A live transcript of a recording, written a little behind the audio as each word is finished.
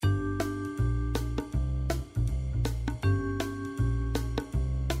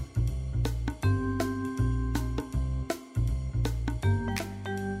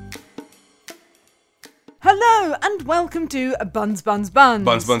Hello and welcome to Buns Buns Buns.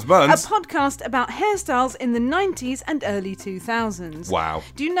 Buns Buns Buns. A podcast about hairstyles in the 90s and early 2000s. Wow.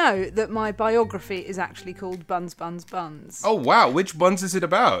 Do you know that my biography is actually called Buns Buns Buns? Oh, wow. Which buns is it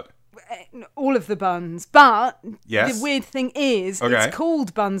about? All of the buns. But Yes. the weird thing is, Okay. it's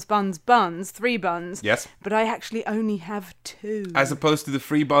called Buns Buns Buns, 3 buns. Yes. But I actually only have 2. As opposed to the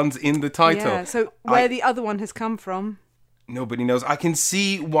 3 buns in the title. Yeah, so where the other one has come from. Nobody knows. I can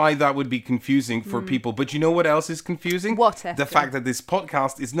see why that would be confusing for people, but you know what else is confusing? What, The Efton? fact that this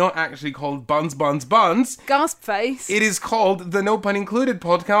podcast is not actually called Buns Buns Buns. Gasp face. It is called the No Pun Included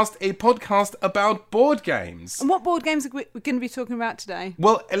podcast, a podcast about board games. And what board games are we going to be talking about today?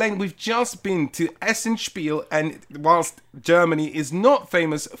 Well, Elaine, we've just been to Essenspiel, and whilst Germany is not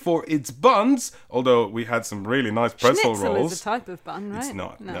famous for its buns, although we had some really nice pretzel Schnitzel rolls. is a type of bun, right? It's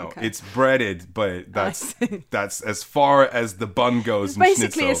not. No, okay. it's breaded, but see. that's as far as the bun goes. It's in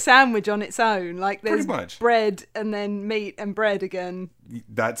basically schnitzel. a sandwich on its own. Like there's Pretty much. bread and then meat and bread again.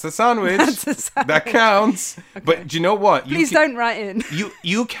 That's a sandwich. That's a sandwich. That counts. But do you know what? Please don't write in.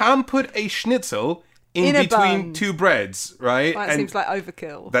 You can put a schnitzel in In a between bun. 2 breads, right? That seems like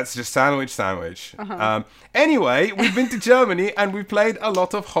overkill. That's just sandwich. Uh-huh. Anyway, we've been to Germany and we played a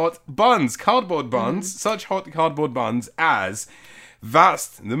lot of hot buns, cardboard buns, Mm-hmm. such hot cardboard buns as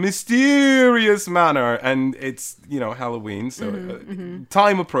Vast, the Mysterious Manor, and it's, Halloween, so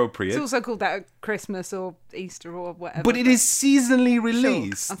time appropriate. It's also called that at Christmas or Easter or whatever. But it is seasonally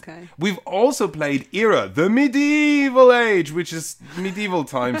released. Okay. We've also played Era, the medieval age, which is medieval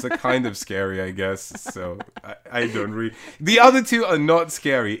times are kind of scary, I guess. So I don't really. The other 2 are not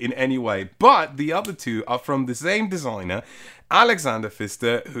scary in any way, but the other 2 are from the same designer, Alexander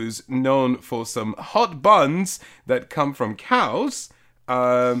Pfister, who's known for some hot buns that come from cows.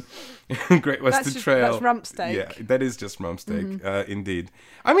 Great Western Trail. That's rump steak. Yeah, that is just rump steak, indeed.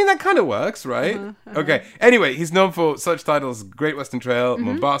 I mean, that kind of works, right? Okay. Anyway, he's known for such titles as Great Western Trail,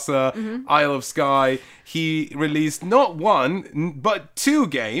 Mombasa, Isle of Skye. He released not 1, but 2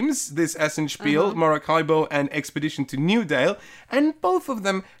 games, this Essenspiel, Maracaibo, and Expedition to Newdale, and both of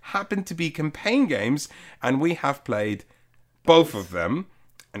them happen to be campaign games, and we have played both of them.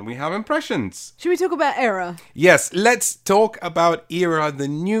 And we have impressions. Should we talk about Era? Yes, let's talk about Era, the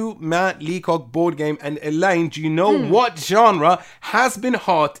new Matt Leacock board game. And Elaine, do you know what genre has been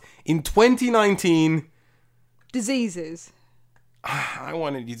hot in 2019? Diseases. I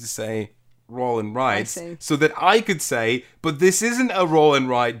wanted you to say roll and write see. so that I could say, but this isn't a roll and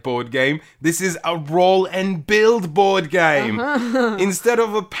write board game. This is a roll and build board game. Instead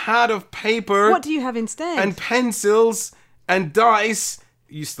of a pad of paper What do you have instead? and pencils and dice,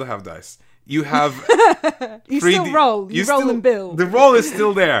 you still have dice. You have you still roll. You roll and build. The roll is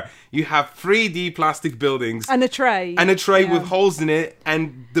still there. You have 3D plastic buildings And a tray. with holes in it,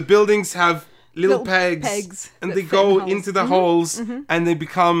 and the buildings have little pegs and that they fit go in holes. into the holes, and they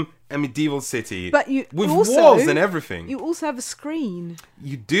become a medieval city. But you with also, walls and everything. You also have a screen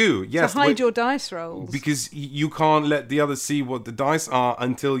You do, yes. to hide your dice rolls. Because you can't let the others see what the dice are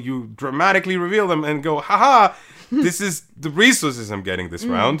until you dramatically reveal them and go, haha, this is the resources I'm getting this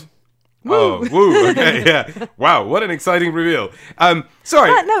round. Oh, woo, okay, yeah. Wow, what an exciting reveal. Sorry.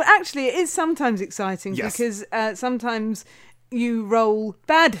 But no, actually, it is sometimes exciting Yes. because sometimes you roll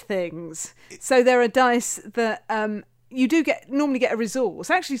bad things. So there are dice that you do normally get a resource.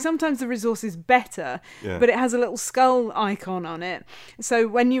 Actually, sometimes the resource is better, Yeah. but it has a little skull icon on it. So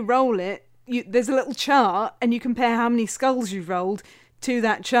when you roll it, there's a little chart, and you compare how many skulls you've rolled to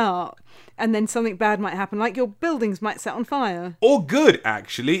that chart. And then something bad might happen, like your buildings might set on fire. Or good,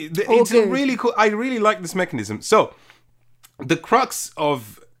 actually. It's a really cool. I really like this mechanism. So, the crux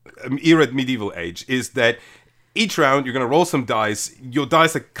of Era Medieval Age is that each round you're going to roll some dice. Your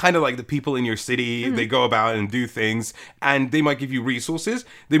dice are kind of like the people in your city. They go about and do things, and they might give you resources.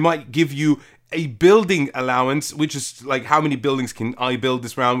 They might give you a building allowance, which is like how many buildings can I build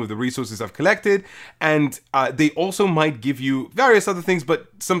this round with the resources I've collected. And they also might give you various other things, but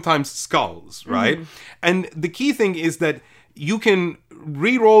sometimes skulls, right? And the key thing is that you can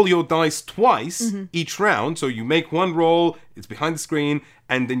re-roll your dice twice each round. So you make one roll, it's behind the screen,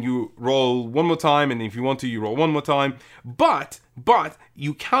 and then you roll one more time, and if you want to, you roll one more time. But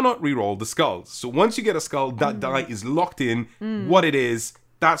you cannot re-roll the skulls. So once you get a skull, that die is locked in. What it is,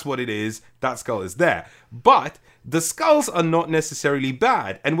 that's what it is. That skull is there. But the skulls are not necessarily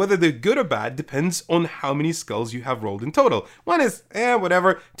bad, and whether they're good or bad depends on how many skulls you have rolled in total. 1 is,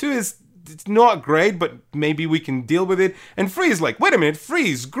 whatever. 2 is, it's not great, but maybe we can deal with it. And 3 is like, wait a minute, 3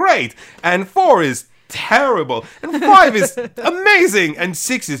 is great. And 4 is, terrible, and 5 is amazing, and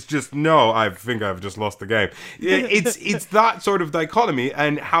 6 is just no. I think I've just lost the game. It's that sort of dichotomy,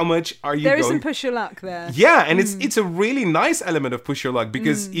 and how much are you? There is some push your luck there. Yeah, and it's a really nice element of push your luck,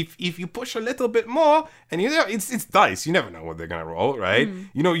 because if you push a little bit more, and it's dice, you never know what they're gonna roll, right?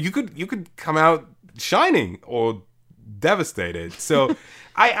 You know, you could come out shining or devastated. So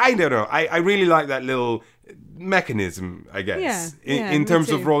I don't know. I really like that little mechanism, I guess, in terms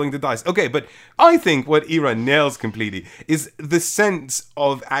of rolling the dice. Okay, but I think what Era nails completely is the sense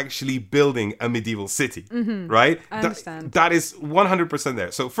of actually building a medieval city, right? I understand. That is 100%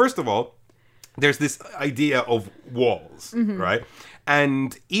 there. So first of all, there's this idea of walls, right?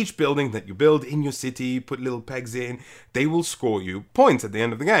 And each building that you build in your city, put little pegs in, they will score you points at the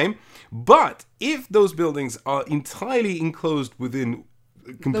end of the game. But if those buildings are entirely enclosed within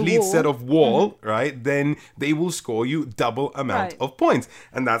a complete set of wall, right, then they will score you double amount of points.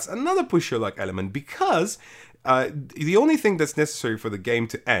 And that's another push your luck element, because the only thing that's necessary for the game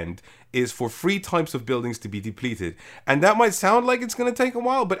to end is for 3 types of buildings to be depleted. And that might sound like it's going to take a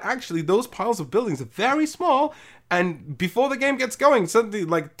while, but actually those piles of buildings are very small. And before the game gets going, suddenly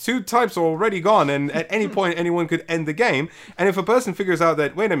like 2 types are already gone, and at any point anyone could end the game. And if a person figures out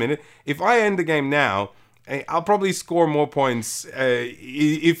that, wait a minute, if I end the game now, I'll probably score more points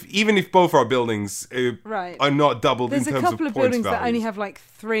even if both our buildings are not doubled in terms of points. There's a couple of buildings that only have like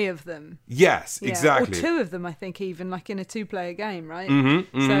 3 of them. Yes, exactly. Or 2 of them, I think, even like in a 2-player game, right?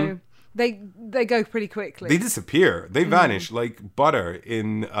 So they go pretty quickly. They disappear. They vanish like butter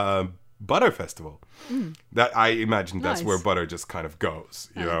in Butter Festival. That I imagine that's where butter just kind of goes,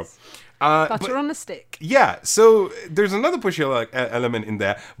 you know. Butter on a stick. Yeah, so there's another push your luck element in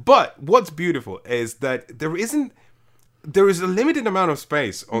there. But what's beautiful is that there is a limited amount of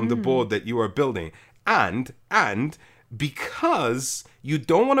space on the board that you are building, and because you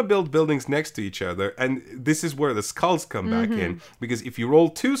don't want to build buildings next to each other, and this is where the skulls come back in, because if you roll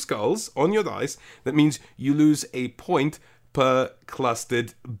 2 skulls on your dice, that means you lose a point per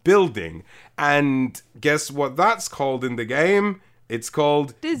clustered building. And guess what that's called in the game? It's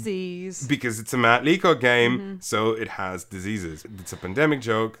called disease. Because it's a Matt Leacock game, so it has diseases. It's a pandemic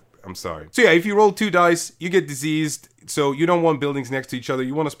joke. I'm sorry. So yeah, if you roll 2 dice, you get diseased. So you don't want buildings next to each other.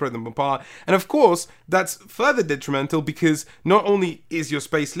 You want to spread them apart. And of course, that's further detrimental, because not only is your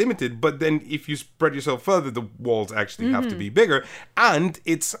space limited, but then if you spread yourself further, the walls actually have to be bigger. And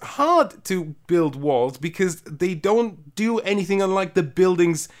it's hard to build walls because they don't do anything unlike the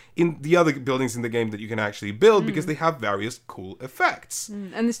buildings in the other buildings in the game that you can actually build, because they have various cool effects.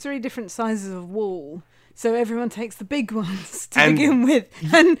 And there's 3 different sizes of wall. So everyone takes the big ones to begin with,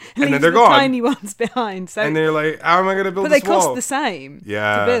 and leaves the tiny ones behind. So, and they're like, how am I going to build this wall? But they cost the same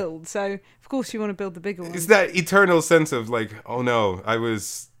to build. So of course you want to build the bigger ones. It's that eternal sense of like, oh no, I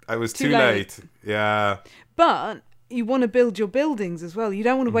was too late. Yeah. But you want to build your buildings as well. You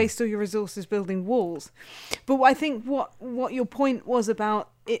don't want to waste all your resources building walls. But I think what your point was about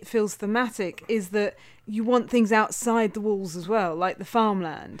it feels thematic is that you want things outside the walls as well, like the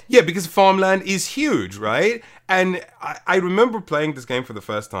farmland. Yeah, because farmland is huge, right? And I remember playing this game for the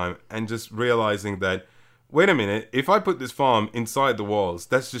first time and just realizing that, wait a minute, if I put this farm inside the walls,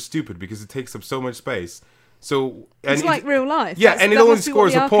 that's just stupid because it takes up so much space. So it's like real life. Yeah, and it only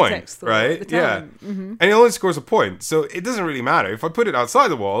scores a point, right? Yeah, and it only scores a point, so it doesn't really matter. If I put it outside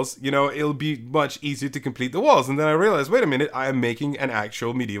the walls, you know, it'll be much easier to complete the walls. And then I realized, wait a minute, I am making an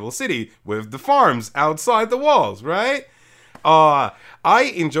actual medieval city with the farms outside the walls, right?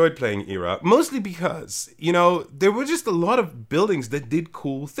 I enjoyed playing Era, mostly because, you know, there were just a lot of buildings that did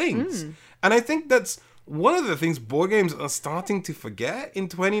cool things. And I think that's one of the things board games are starting to forget in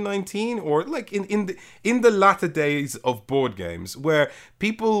 2019, or like in the latter days of board games, where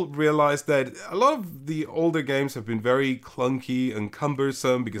people realize that a lot of the older games have been very clunky and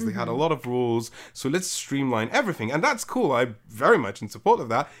cumbersome because they had a lot of rules. So let's streamline everything. And that's cool. I'm very much in support of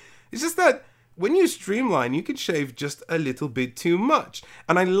that. It's just that when you streamline, you could shave just a little bit too much.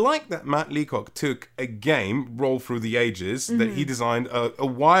 And I like that Matt Leacock took a game, Roll Through the Ages, that he designed a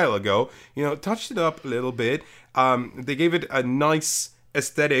while ago, you know, touched it up a little bit. They gave it a nice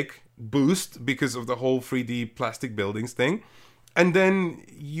aesthetic boost because of the whole 3D plastic buildings thing. And then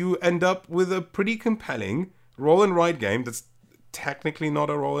you end up with a pretty compelling roll and write game that's technically not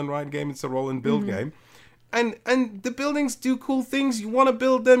a roll and write game, it's a roll and build game. And the buildings do cool things. You want to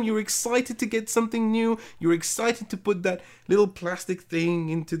build them. You're excited to get something new. You're excited to put that little plastic thing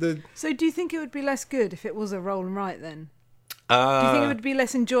into the... So do you think it would be less good if it was a roll and write then? Do you think it would be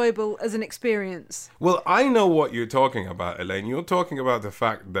less enjoyable as an experience? Well, I know what you're talking about, Elaine. You're talking about the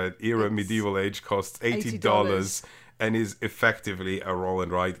fact that Era Medieval Age costs $80 and is effectively a roll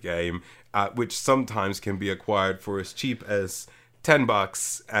and write game, which sometimes can be acquired for as cheap as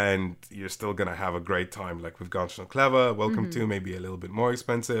 $10, and you're still gonna have a great time. Like with Ganz schön clever, Welcome to maybe a little bit more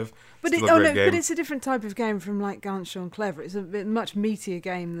expensive. But but it's a different type of game from like Ganz schön clever. It's a much meatier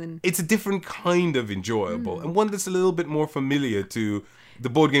game than. It's a different kind of enjoyable, and one that's a little bit more familiar to the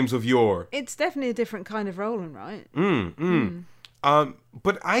board games of yore. It's definitely a different kind of roll and write.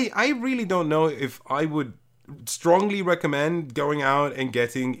 But I really don't know if I would strongly recommend going out and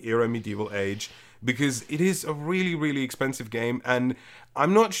getting Era Medieval Age, because it is a really, really expensive game, and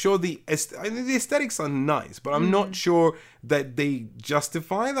I'm not sure the aesthetics are nice, but I'm not sure that they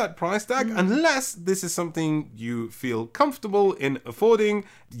justify that price tag unless this is something you feel comfortable in affording.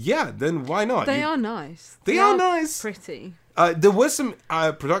 Yeah, then why not? They are nice. They are nice. Pretty. There was some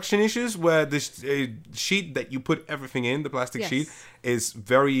production issues where the sheet that you put everything in, the plastic sheet, is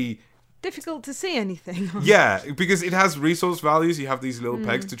very difficult to see anything on. Yeah, because it has resource values. You have these little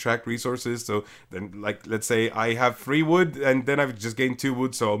pegs to track resources. So then, like, let's say I have 3 wood, and then I've just gained 2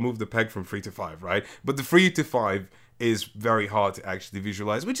 wood, so I'll move the peg from 3 to 5, right? But the 3 to 5 is very hard to actually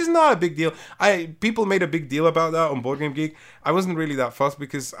visualize, which is not a big deal. People made a big deal about that on Board Game Geek. I wasn't really that fussed,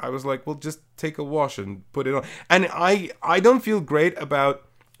 because I was like, well, just take a wash and put it on. And I don't feel great about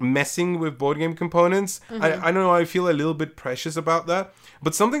messing with board game components. I don't know, I feel a little bit precious about that.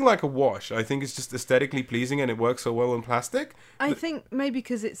 But something like a wash, I think, is just aesthetically pleasing, and it works so well on plastic. I think maybe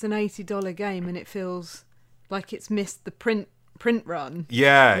because it's an $80 game and it feels like it's missed the print run.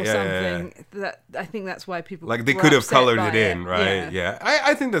 Yeah, or something. That I think that's why people like they were could have upset colored by it in, right? Yeah.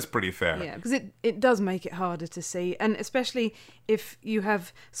 I think that's pretty fair. Yeah, because it does make it harder to see, and especially if you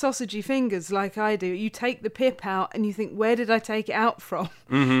have sausagey fingers like I do, you take the pip out and you think, where did I take it out from?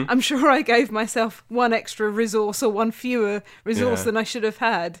 I'm sure I gave myself one extra resource or one fewer resource than I should have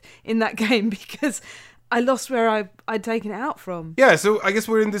had in that game, because I lost where I'd taken it out from. Yeah, so I guess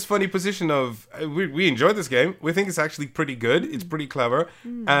we're in this funny position of we enjoyed this game. We think it's actually pretty good. It's pretty clever.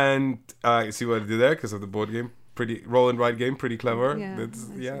 And you see what I did there? Because of the board game. Pretty roll and write game, pretty clever.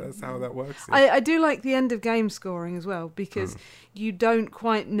 That's how that works. Yeah. I do like the end of game scoring as well, because you don't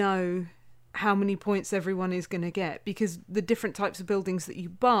quite know how many points everyone is going to get, because the different types of buildings that you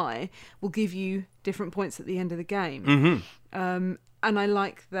buy will give you different points at the end of the game. And I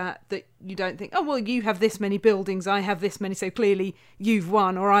like that you don't think, oh, well, you have this many buildings, I have this many, so clearly you've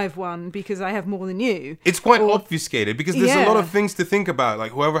won or I've won because I have more than you. It's quite obfuscated, because there's a lot of things to think about,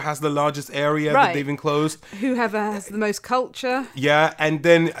 like whoever has the largest area that they've enclosed. Whoever has the most culture. Yeah, and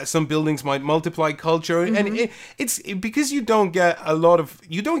then some buildings might multiply culture. And it's because you don't get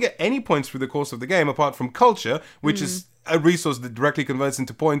any points through the course of the game, apart from culture, which is a resource that directly converts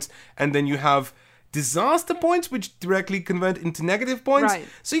into points, and then you have disaster points, which directly convert into negative points.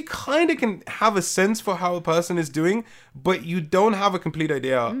 So you kind of can have a sense for how a person is doing, but you don't have a complete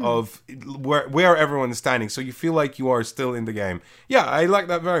idea of where everyone is standing. So you feel like you are still in the game. Yeah, I like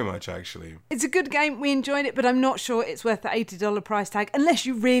that very much, actually. It's a good game. We enjoyed it, but I'm not sure it's worth the $80 price tag, unless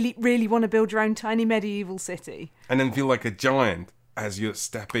you really, really want to build your own tiny medieval city. And then feel like a giant as you're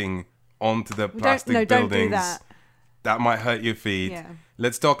stepping onto the plastic buildings. Don't do that. That might hurt your feet. Yeah.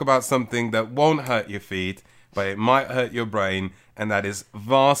 Let's talk about something that won't hurt your feet, but it might hurt your brain, and that is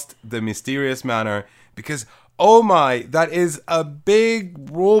Vast the Mysterious Manor, because, oh my, that is a big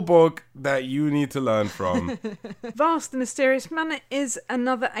rulebook that you need to learn from. Vast the Mysterious Manor is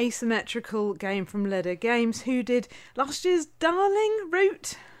another asymmetrical game from Ledder Games, who did last year's Darling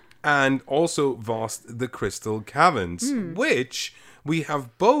Route. And also Vast the Crystal Caverns, which we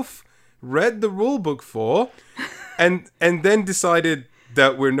have both read the rulebook for, and then decided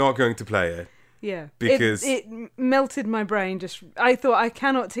that we're not going to play it. Yeah. Because it melted my brain. I thought, I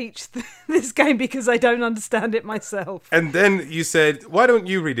cannot teach this game because I don't understand it myself. And then you said, why don't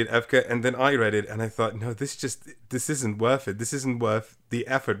you read it, Evka? And then I read it, and I thought, no, this isn't worth it. This isn't worth the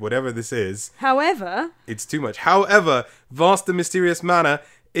effort, whatever this is. However, it's too much. However, Vast the Mysterious Manor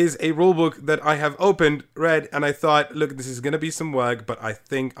is a rulebook that I have opened, read, and I thought, look, this is going to be some work, but I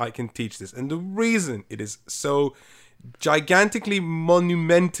think I can teach this. And the reason it is so gigantically,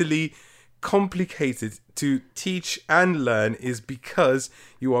 monumentally complicated to teach and learn is because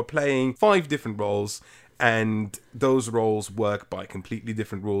you are playing 5 different roles, and those roles work by completely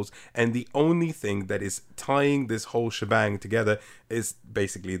different rules, and the only thing that is tying this whole shebang together is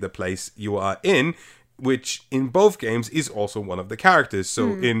basically the place you are in, which in both games is also one of the characters.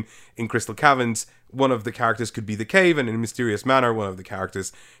 So in Crystal Caverns, one of the characters could be the cave, and in Mysterious Manor, one of the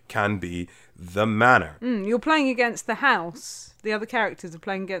characters can be the manor. You're playing against the house. The other characters are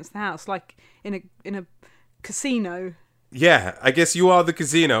playing against the house, like in a casino. Yeah, I guess you are the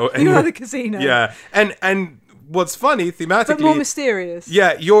casino. You are the casino. Yeah, and what's funny thematically, but more mysterious.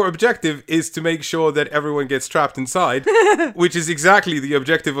 Yeah, your objective is to make sure that everyone gets trapped inside, which is exactly the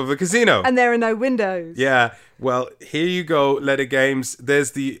objective of a casino. And there are no windows. Yeah, well, here you go, Letter Games.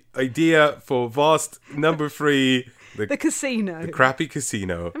 There's the idea for Vast number 3. The casino. The crappy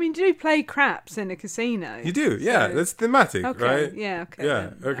casino. I mean, do you play craps in a casino? You do, yeah. So... That's thematic, okay. Right? Yeah, okay. Yeah,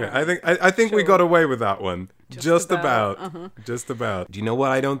 okay. I think we got away with that one. Just about. Just about. Do you know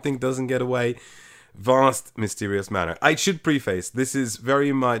what I don't think doesn't get away? Vast Mysterious Manor. I should preface, this is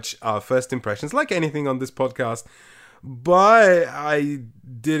very much our first impressions, like anything on this podcast, but I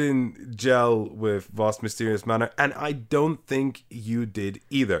didn't gel with Vast Mysterious Manor, and I don't think you did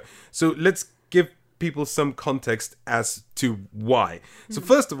either. So let's give people some context as to why. So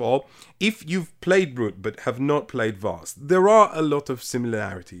first of all, if you've played Root but have not played Vast, there are a lot of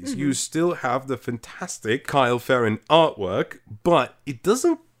similarities. You still have the fantastic Kyle Ferrin artwork, but it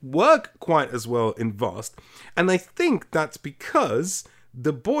doesn't work quite as well in Vast. And I think that's because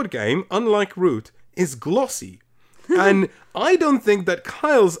the board game, unlike Root, is glossy. And I don't think that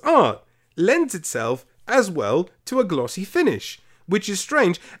Kyle's art lends itself as well to a glossy finish, which is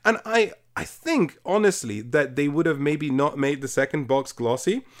strange. And I think, honestly, that they would have maybe not made the second box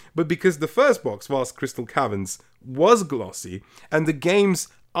glossy, but because the first box, Vast Crystal Caverns, was glossy, and the games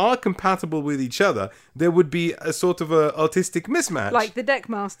are compatible with each other, there would be a sort of a artistic mismatch. Like the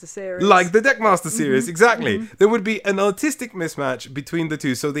Deckmaster series. Exactly. There would be an artistic mismatch between the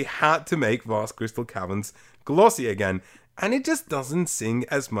two, so they had to make Vast Crystal Caverns glossy again. And it just doesn't sing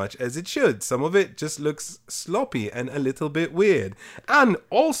as much as it should. Some of it just looks sloppy and a little bit weird. And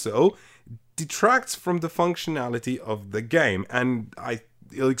also detracts from the functionality of the game. And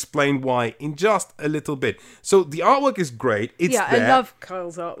I'll explain why in just a little bit. So the artwork is great. It's there. I love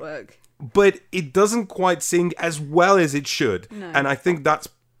Kyle's artwork. But it doesn't quite sing as well as it should. No. And I think that's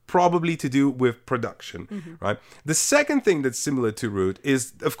probably to do with production, right? The second thing that's similar to Root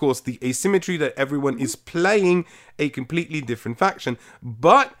is, of course, the asymmetry that everyone is playing a completely different faction.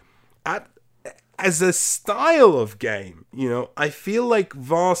 But as a style of game, I feel like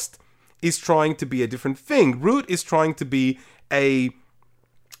Vast is trying to be a different thing. Root is trying to be a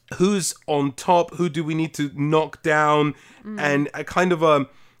who's on top, who do we need to knock down, and a kind of a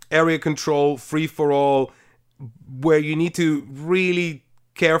area control, free-for-all, where you need to really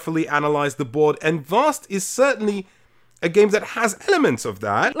carefully analyze the board. And Vast is certainly a game that has elements of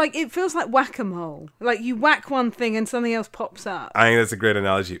that. Like, it feels like whack-a-mole. Like, you whack one thing and something else pops up. I think that's a great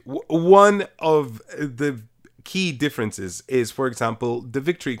analogy. One of the key differences is, for example, the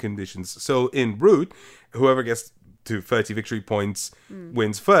victory conditions. So in Root, whoever gets to 30 victory points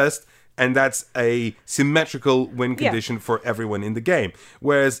wins first, and that's a symmetrical win condition for everyone in the game.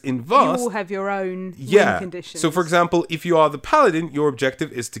 Whereas in Vast, you all have your own win conditions. So for example, if you are the paladin, your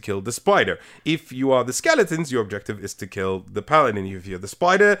objective is to kill the spider. If you are the skeletons, your objective is to kill the paladin. If you're the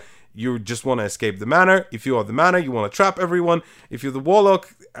spider, you just want to escape the manor. If you are the manor, you want to trap everyone. If you're the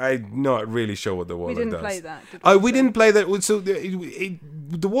warlock, I'm not really sure what the warlock does. We didn't play that. We didn't play that. So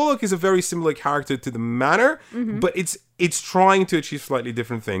the warlock is a very similar character to the manor, but it's trying to achieve slightly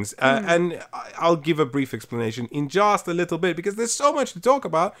different things. And I'll give a brief explanation in just a little bit, because there's so much to talk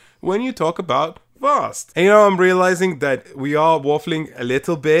about when you talk about Vast. And I'm realizing that we are waffling a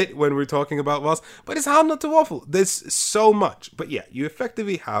little bit when we're talking about Vast, but it's hard not to waffle. There's so much. But yeah, you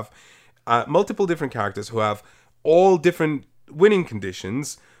effectively have multiple different characters who have all different winning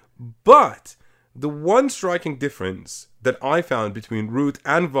conditions, but the one striking difference that I found between Root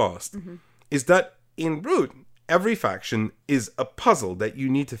and Vast is that in Root, every faction is a puzzle that you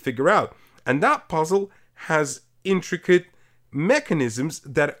need to figure out. And that puzzle has intricate mechanisms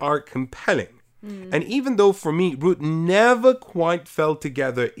that are compelling. And even though for me, Root never quite fell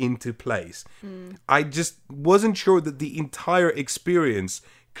together into place, I just wasn't sure that the entire experience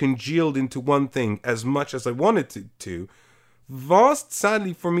congealed into one thing as much as I wanted to. Vast,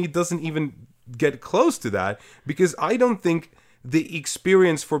 sadly for me, doesn't even get close to that, because I don't think the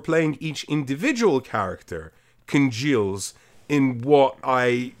experience for playing each individual character congeals in what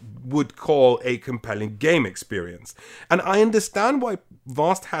I would call a compelling game experience. And I understand why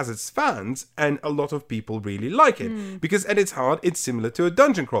Vast has its fans, and a lot of people really like it, because at its heart, it's similar to a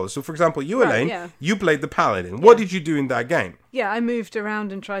dungeon crawler. So for example, you, Elaine, you played the Paladin. What did you do in that game? Yeah, I moved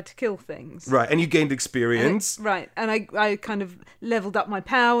around and tried to kill things. Right, and you gained experience. And I kind of leveled up my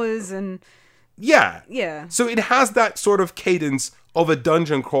powers and... Yeah. Yeah. So it has that sort of cadence of a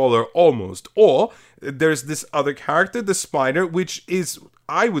dungeon crawler almost. Or there's this other character, the spider, which is,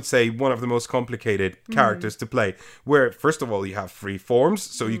 I would say, one of the most complicated characters to play. Where, first of all, you have free forms,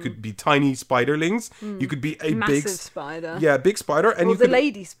 so you could be tiny spiderlings. You could be a Massive big spider. Yeah, big spider, and Or you the could.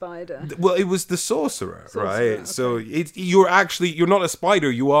 lady spider. Well, it was the sorcerer, right? Okay. So you're not a spider,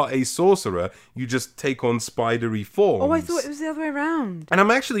 you are a sorcerer. You just take on spidery forms. Oh, I thought it was the other way around. And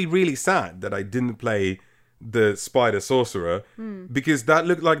I'm actually really sad that I didn't play the spider sorcerer, because that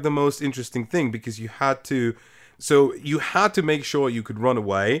looked like the most interesting thing, because you had to make sure you could run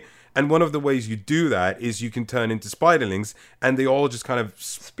away. And one of the ways you do that is you can turn into spiderlings, and they all just kind of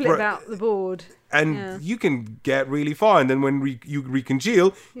Split out the board. and you can get really far, and then when you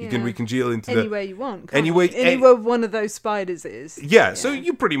recongeal, you can recongeal into anywhere you want. Anywhere one of those spiders is. Yeah, so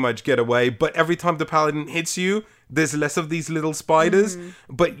you pretty much get away, but every time the paladin hits you, there's less of these little spiders,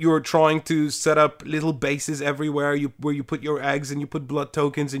 but you're trying to set up little bases everywhere where you put your eggs, and you put blood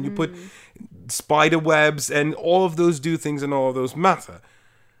tokens, and you put spider webs, and all of those do things, and all of those matter.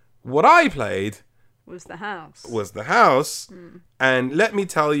 What I played was the house. And let me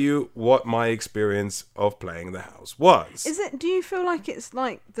tell you what my experience of playing the house was. Do you feel like it's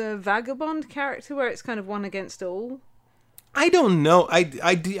like the vagabond character, where it's kind of one against all? I don't know. I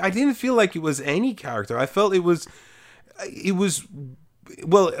didn't feel like it was any character. I felt it was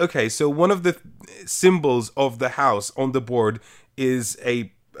well, okay, so one of the symbols of the house on the board is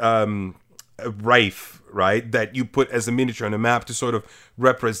a wraith, right? That you put as a miniature on a map to sort of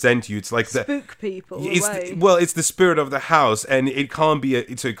represent you. It's like spook people away. It's the spirit of the house, and it can't be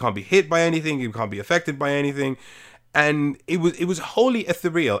it can't be hit by anything, it can't be affected by anything, and it was wholly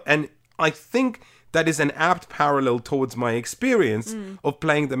ethereal. And I think that is an apt parallel towards my experience of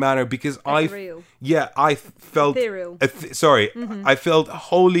playing the manor, because I felt ethereal. I felt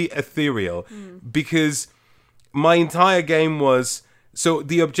wholly ethereal, because my entire game was. So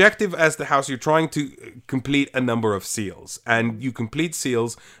the objective as the house, you're trying to complete a number of seals, and you complete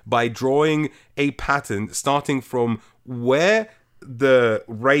seals by drawing a pattern starting from where the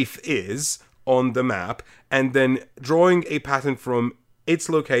wraith is on the map, and then drawing a pattern from its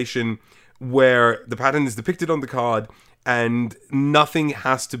location where the pattern is depicted on the card, and nothing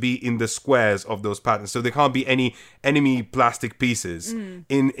has to be in the squares of those patterns. So there can't be any enemy plastic pieces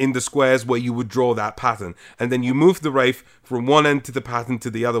in the squares where you would draw that pattern. And then you move the wraith from one end to the pattern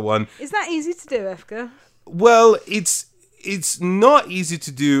to the other one. Is that easy to do, Efka? Well, it's not easy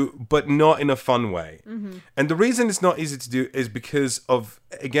to do, but not in a fun way. And the reason it's not easy to do is because of,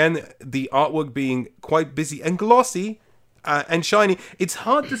 again, the artwork being quite busy and glossy. And shiny. It's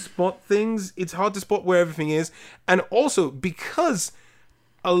hard to spot things. It's hard to spot where everything is. And also, because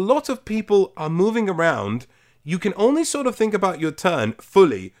a lot of people are moving around, you can only sort of think about your turn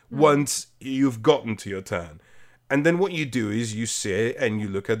fully once you've gotten to your turn. And then what you do is you sit and you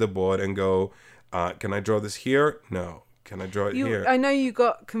look at the board and go, can I draw this here? No. Can I draw it here? I know you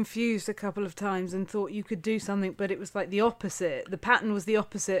got confused a couple of times and thought you could do something, but it was like the opposite. The pattern was the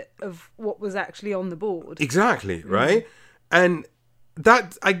opposite of what was actually on the board. Exactly, right? And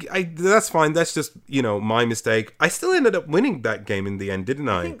that's fine. That's just, my mistake. I still ended up winning that game in the end, didn't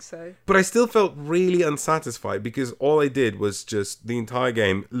I? I think so. But I still felt really unsatisfied, because all I did was just the entire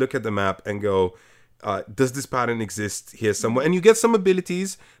game look at the map and go, does this pattern exist here somewhere? And you get some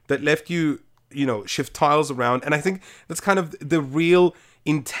abilities that left you, shift tiles around. And I think that's kind of the real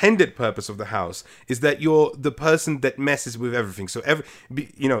intended purpose of the house, is that you're the person that messes with everything. So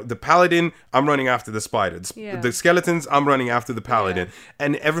the paladin, I'm running after the spider. The skeletons, I'm running after the paladin,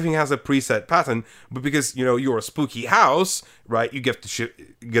 and everything has a preset pattern. But because you're a spooky house, right? You get to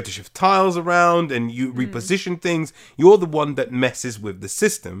shift tiles around, and you reposition things. You're the one that messes with the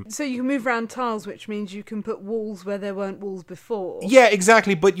system. So you can move around tiles, which means you can put walls where there weren't walls before. Yeah,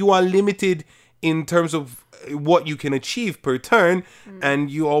 exactly. But you are limited in terms of what you can achieve per turn,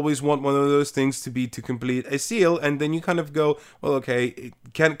 and you always want one of those things to be to complete a seal, and then you kind of go, well, okay,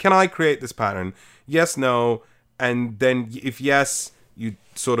 can I create this pattern? Yes, no, and then if yes, you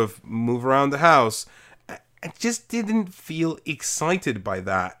sort of move around the house. I just didn't feel excited by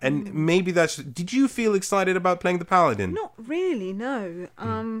that, and maybe that's. Did you feel excited about playing the paladin? Not really, no.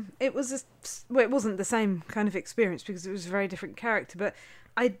 It was it wasn't the same kind of experience, because it was a very different character, but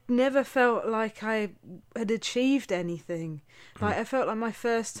I never felt like I had achieved anything. Like, I felt like my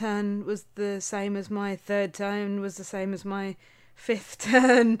first turn was the same as my third turn, was the same as my fifth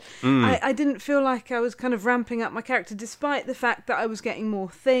turn. I didn't feel like I was kind of ramping up my character, despite the fact that I was getting more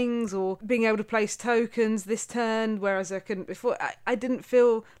things or being able to place tokens this turn, whereas I couldn't before. I didn't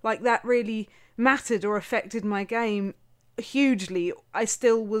feel like that really mattered or affected my game hugely. I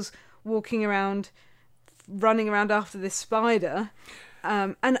still was walking around running around after this spider.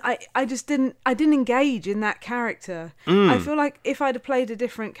 And I just didn't engage in that character. I feel like if I'd have played a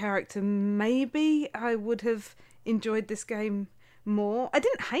different character, maybe I would have enjoyed this game more. I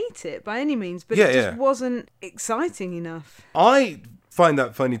didn't hate it by any means, but it just wasn't exciting enough. I find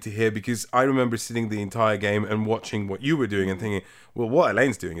that funny to hear because I remember sitting the entire game and watching what you were doing and thinking, well, what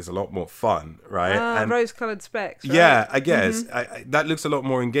Elaine's doing is a lot more fun, right? And rose-coloured specs, right? Yeah, I guess. That looks a lot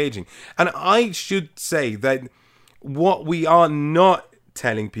more engaging. And I should say that what we are not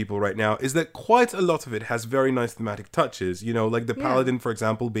telling people right now is that quite a lot of it has very nice thematic touches, you know, like the paladin, for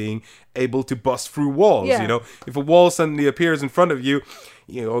example, being able to bust through walls. You know, if a wall suddenly appears in front of you,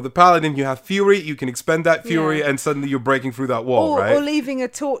 you know, the paladin, you have fury, you can expend that fury and suddenly you're breaking through that wall, right? Or leaving a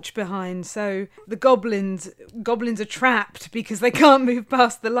torch behind, so the goblins are trapped because they can't move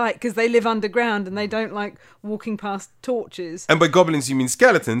past the light because they live underground and they don't like walking past torches. And by goblins you mean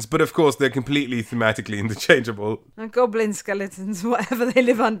skeletons, but of course they're completely thematically interchangeable. Goblin skeletons, whatever, they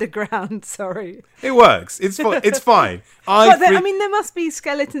live underground, sorry. It works. It's fine. I mean, there must be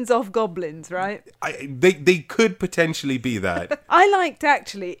skeletons of goblins, right? They could potentially be that. I liked,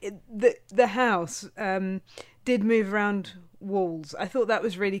 actually, the house did move around walls. I thought that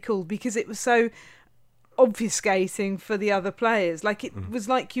was really cool because it was so obfuscating for the other players. Like, it was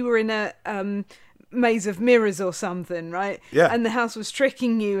like you were in a maze of mirrors or something, right? Yeah. And the house was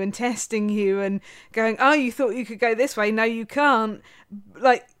tricking you and testing you and going, oh, you thought you could go this way, no you can't.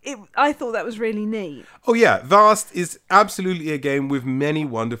 Like, I thought that was really neat. Oh yeah, Vast is absolutely a game with many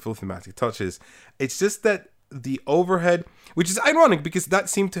wonderful thematic touches. It's just that the overhead, which is ironic because that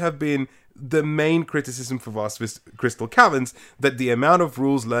seemed to have been the main criticism for Vast Crystal Caverns, that the amount of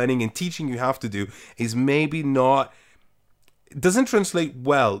rules learning and teaching you have to do is maybe not, doesn't translate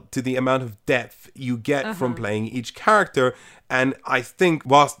well to the amount of depth you get from playing each character. And I think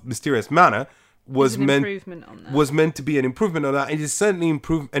Vast Mysterious Mana was meant to be an improvement on that. It is certainly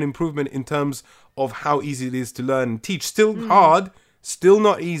an improvement in terms of how easy it is to learn and teach. Still hard, still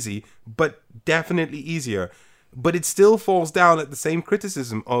not easy, but definitely easier. But it still falls down at the same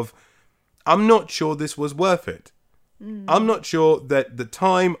criticism of, I'm not sure this was worth it. I'm not sure that the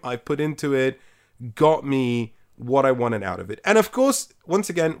time I put into it got me what I wanted out of it. And of course, once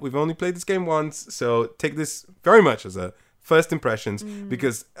again, we've only played this game once, so take this very much as a first impressions,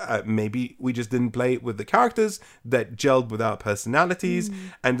 because maybe we just didn't play with the characters that gelled with our personalities,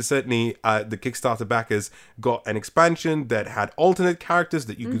 and certainly the Kickstarter backers got an expansion that had alternate characters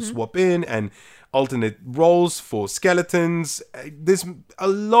that you could swap in, and alternate roles for skeletons. There's a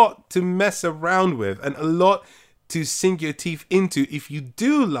lot to mess around with, and a lot to sink your teeth into if you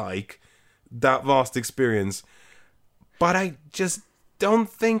do like that Vast experience. But I just don't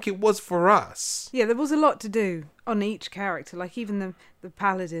think it was for us. Yeah, there was a lot to do on each character. Like even the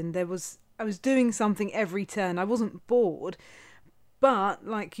paladin, I was doing something every turn. I wasn't bored, but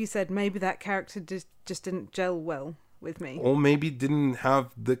like you said, maybe that character just didn't gel well with me, or maybe didn't have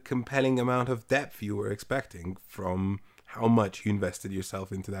the compelling amount of depth you were expecting from how much you invested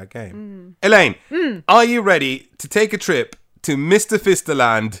yourself into that game. Elaine, are you ready to take a trip to Mr.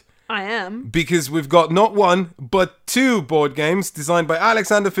 Fisterland? I am. Because we've got not one, but two board games designed by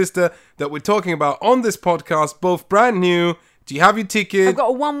Alexander Pfister that we're talking about on this podcast, both brand new. Do you have your ticket? I've got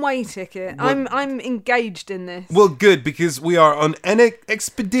a one-way ticket. Well, I'm engaged in this. Well, good, because we are on an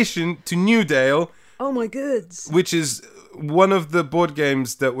expedition to Newdale. Oh my goods. Which is one of the board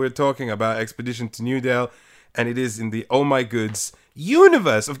games that we're talking about, Expedition to Newdale, and it is in the Oh My Goods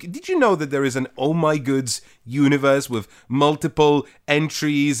universe. Did you know that there is an Oh My Goods universe with multiple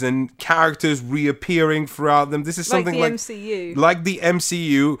entries and characters reappearing throughout them? This is something like MCU. Like the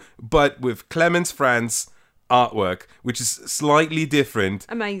MCU, but with Clemens Franz artwork, which is slightly different.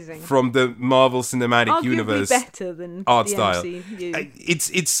 Amazing. From the Marvel Cinematic Universe better than art the style. MCU.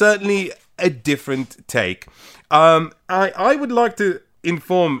 It's certainly a different take. I would like to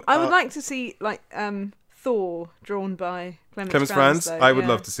inform. I would like to see Thor drawn by Clemens Franz. Though, I would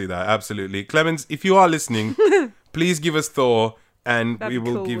love to see that, absolutely. Clemens, if you are listening, please give us Thor, and we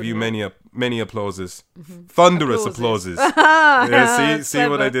will give you many applauses. Thunderous applauses. Yeah, see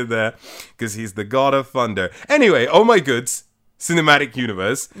what I did there? Because he's the god of thunder. Anyway, Oh My Goods Cinematic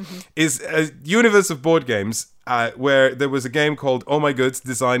Universe is a universe of board games where there was a game called Oh My Goods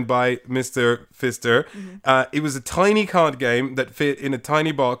designed by Mr. Pfister. It was a tiny card game that fit in a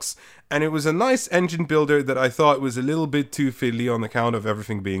tiny box, and it was a nice engine builder that I thought was a little bit too fiddly on account of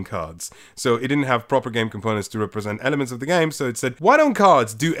everything being cards. So it didn't have proper game components to represent elements of the game, so it said, why don't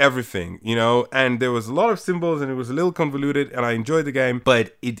cards do everything, you know? And there was a lot of symbols, and it was a little convoluted, and I enjoyed the game,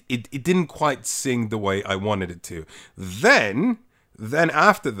 but it didn't quite sing the way I wanted it to. Then Then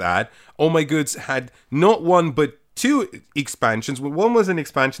after that, Oh My Goods had not one but two expansions. One was an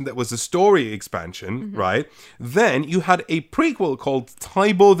expansion that was a story expansion, right? Then you had a prequel called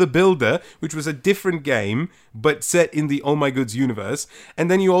Tybo the Builder, which was a different game, but set in the Oh My Goods universe.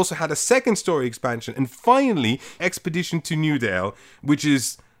 And then you also had a second story expansion. And finally, Expedition to New Dale, which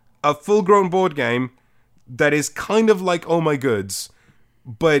is a full-grown board game that is kind of like Oh My Goods,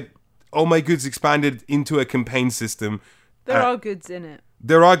 but Oh My Goods expanded into a campaign system. There are goods in it.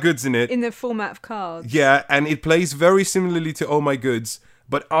 There are goods in it. In the format of cards. Yeah, and it plays very similarly to Oh My Goods.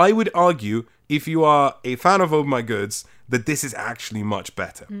 But I would argue, if you are a fan of Oh My Goods, that this is actually much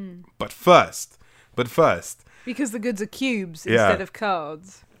better. But first... Because the goods are cubes instead of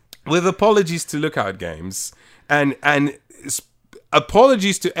cards. With apologies to Lookout Games, and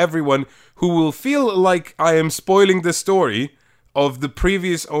apologies to everyone who will feel like I am spoiling the story of the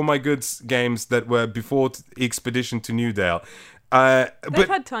previous Oh My Goods games that were before Expedition to New Dale. They've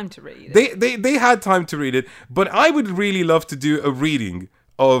had time to read it. They had time to read it, but I would really love to do a reading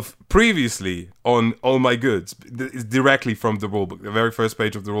of previously on Oh My Goods, directly from the rulebook, the very first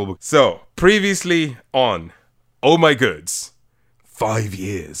page of the rulebook. So, previously on Oh My Goods, 5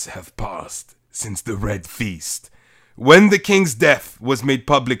 years have passed since the Red Feast. When the king's death was made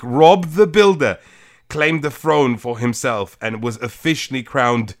public, Rob the Builder claimed the throne for himself and was officially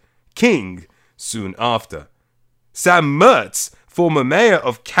crowned king soon after. Sam Mertz, former mayor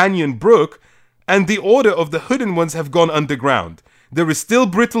of Canyon Brook, and the Order of the Hooded Ones have gone underground. There is still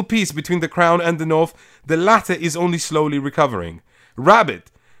brittle peace between the Crown and the North. The latter is only slowly recovering.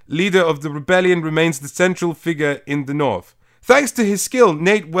 Rabbit, leader of the rebellion, remains the central figure in the North. Thanks to his skill,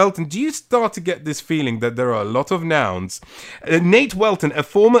 Nate Welton, do you start to get this feeling that there are a lot of nouns? Nate Welton, a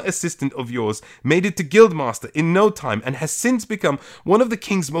former assistant of yours, made it to Guildmaster in no time and has since become one of the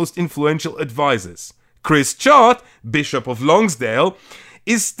king's most influential advisors. Chris Chart, Bishop of Longsdale,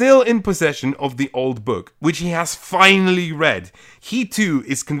 is still in possession of the old book, which he has finally read. He too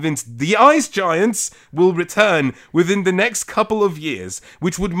is convinced the Ice Giants will return within the next couple of years,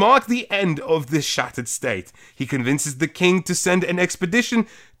 which would mark the end of this shattered state. He convinces the king to send an expedition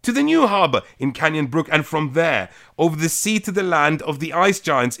to the new harbour in Canyon Brook, and from there, over the sea to the land of the Ice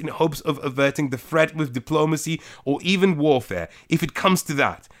Giants, in hopes of averting the threat with diplomacy or even warfare. If it comes to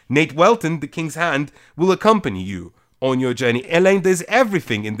that, Nate Welton, the king's hand, will accompany you on your journey. Elaine, there's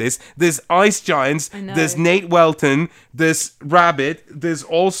everything in this. There's Ice Giants, there's Nate Welton, there's Rabbit, there's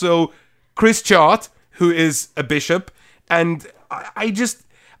also Chris Chart, who is a bishop, and I just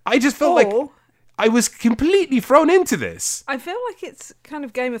felt like I was completely thrown into this. I feel like it's kind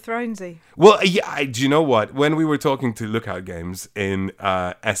of Game of Thronesy. Well, yeah, do you know what? When we were talking to Lookout Games in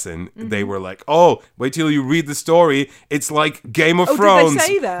Essen, they were like, "Oh, wait till you read the story. It's like Game of Thrones." Did they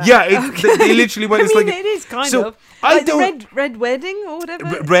say that? Yeah, they literally went. I mean, it is kind of. I like don't. Red Wedding or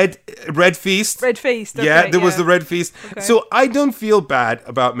whatever. Red Feast. Red Feast. Okay, yeah, there was the Red Feast. Okay. So I don't feel bad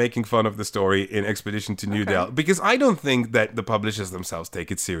about making fun of the story in Expedition to New Dale, because I don't think that the publishers themselves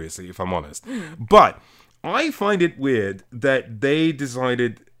take it seriously, if I'm honest. But I find it weird that they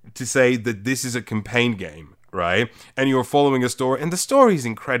decided to say that this is a campaign game, right? And you're following a story, and the story is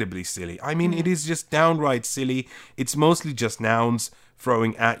incredibly silly. I mean, it is just downright silly. It's mostly just nouns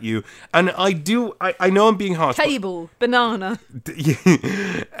throwing at you. And I know I'm being harsh. Table, banana.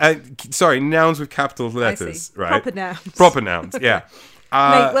 Sorry, nouns with capital letters, right? Proper nouns. Proper nouns, yeah.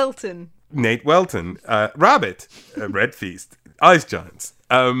 Nate Welton. Rabbit, Red Feast, Ice Giants.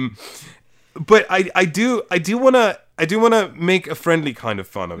 But I do want to make a friendly kind of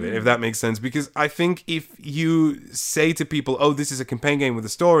fun of it, if that makes sense, because I think if you say to people, "Oh, this is a campaign game with a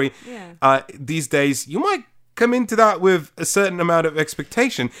story," these days you might come into that with a certain amount of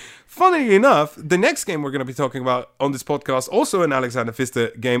expectation. Funnily enough, the next game we're going to be talking about on this podcast, also an Alexander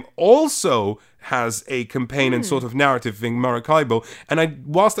Pfister game, also has a campaign and sort of narrative thing, Maracaibo. And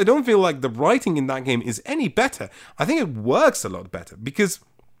whilst I don't feel like the writing in that game is any better, I think it works a lot better, because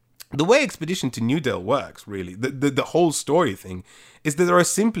the way Expedition to New Dale works, really, the whole story thing, is that there are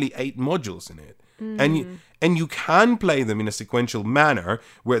simply 8 modules in it. And you can play them in a sequential manner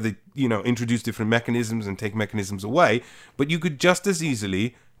where they, introduce different mechanisms and take mechanisms away, but you could just as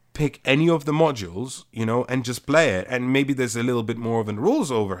easily pick any of the modules, and just play it. And maybe there's a little bit more of a rules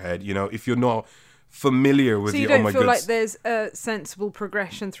overhead, if you're not familiar with the Oh My Goods. So you don't feel like there's a sensible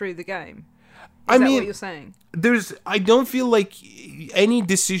progression through the game? Is that what you're saying? I don't feel like any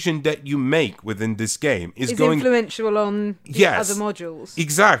decision that you make within this game is influential on the other modules.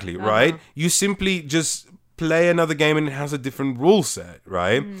 Exactly, right? You simply just play another game and it has a different rule set,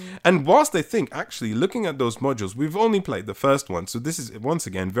 right? And whilst I think, actually, looking at those modules, we've only played the first one, so this is, once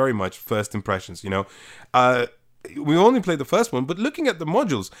again, very much first impressions, we only played the first one, but looking at the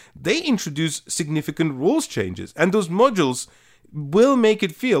modules, they introduce significant rules changes. And those modules will make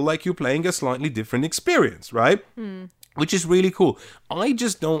it feel like you're playing a slightly different experience, right? Which is really cool. I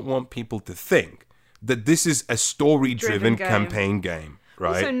just don't want people to think that this is a story-driven campaign game,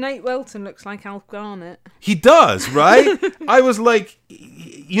 right? Also, Nate Welton looks like Alf Garnett. He does, right? I was like,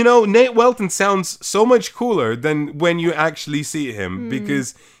 Nate Welton sounds so much cooler than when you actually see him,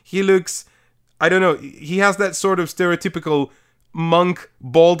 because he looks, I don't know, he has that sort of stereotypical monk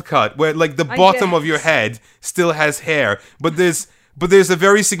bald cut where like the bottom of your head still has hair, but there's a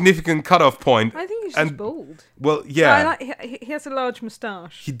very significant cutoff point. I think he's just bald. Well, yeah. He has a large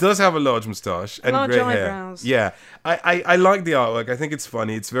moustache. He does have a large moustache and large grey eyebrows. hair. Yeah. I like the artwork. I think it's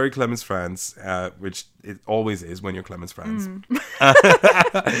funny. It's very Clemens Franz, which it always is when you're Clemens Franz.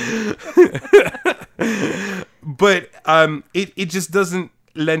 But it just doesn't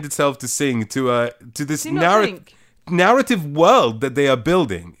lend itself to sing to this narrative world that they are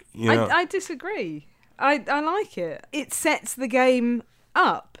building. I disagree. I like it. It sets the game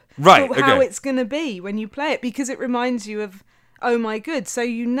up for how it's going to be when you play it, because it reminds you of Oh My Good. So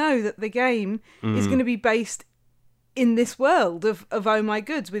you know that the game is going to be based in this world of Oh My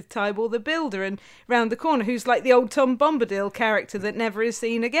Goods, with Tybor the Builder and round the corner, who's like the old Tom Bombadil character that never is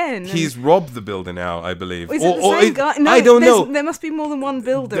seen again. He's Rob the Builder now, I believe. Is it the same guy? No, I don't know. There must be more than one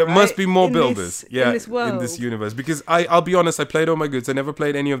builder. There must be more builders, in this world, in this universe. Because I'll be honest, I played Oh My Goods. I never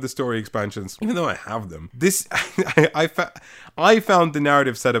played any of the story expansions, even though I have them. This I found the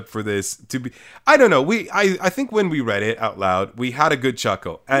narrative setup for this to be, I don't know. I think when we read it out loud, we had a good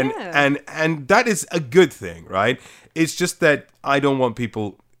chuckle, and that is a good thing, right? It's just that I don't want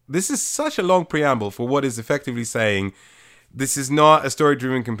people... This is such a long preamble for what is effectively saying this is not a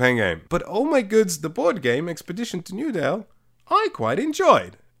story-driven campaign game. But Oh My Goods, the board game, Expedition to New Dale, I quite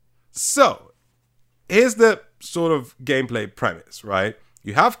enjoyed. So, here's the sort of gameplay premise, right?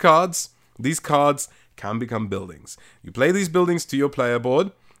 You have cards. These cards can become buildings. You play these buildings to your player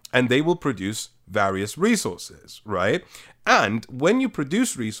board, and they will produce various resources, right? And when you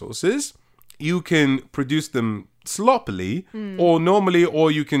produce resources, you can produce them sloppily or normally, or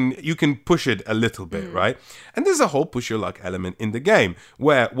you can push it a little bit, right? And there's a whole push your luck element in the game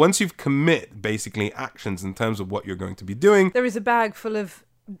where once you've commit basically actions in terms of what you're going to be doing, there is a bag full of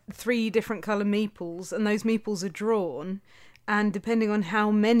 3 different colour meeples, and those meeples are drawn, and depending on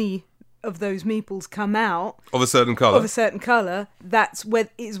how many of those meeples come out of a certain colour, that's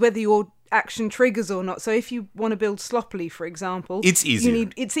whether your action triggers or not. So if you want to build sloppily, for example, it's easy.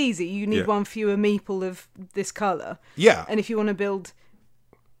 It's easy. You need one fewer meeple of this colour. Yeah. And if you want to build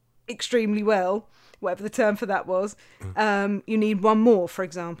extremely well, whatever the term for that was, you need one more, for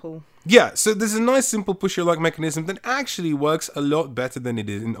example. Yeah, so there's a nice simple push your luck mechanism that actually works a lot better than it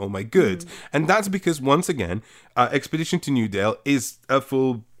did in Oh My Goods. And that's because, once again, Expedition to New Dale is a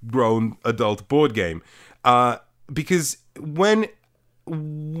full-grown adult board game. Because when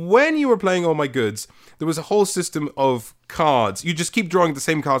you were playing Oh My Goods, there was a whole system of cards. You just keep drawing the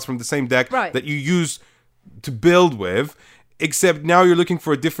same cards from the same deck that you use to build with, except now you're looking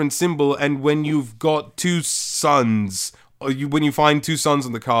for a different symbol, and when you've got 2 suns, or when you find 2 suns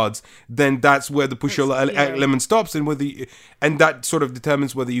on the cards, then that's where the push your element stops, and and that sort of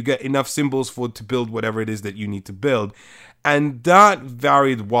determines whether you get enough symbols to build whatever it is that you need to build. And that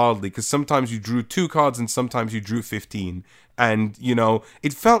varied wildly, because sometimes you drew 2 cards and sometimes you drew 15. And,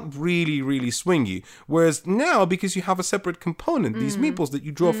 it felt really, really swingy. Whereas now, because you have a separate component, these meeples that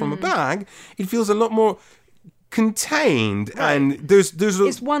you draw from a bag, it feels a lot more contained. Right. And there's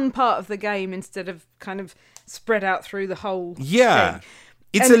it's one part of the game instead of kind of spread out through the whole thing.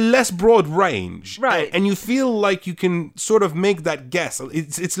 It's a less broad range. Right. And you feel like you can sort of make that guess.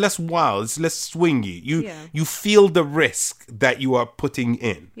 It's less wild. It's less swingy. You feel the risk that you are putting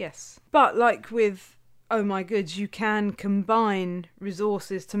in. Yes. But like with Oh My Goods, you can combine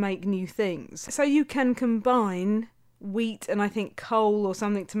resources to make new things. So you can combine wheat and I think coal or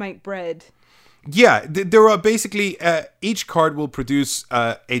something to make bread. Yeah, there are basically, each card will produce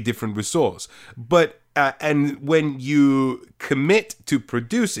a different resource. But and when you commit to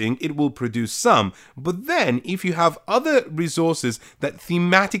producing, it will produce some. But then, if you have other resources that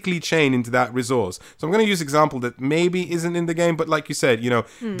thematically chain into that resource. So I'm going to use an example that maybe isn't in the game, but like you said,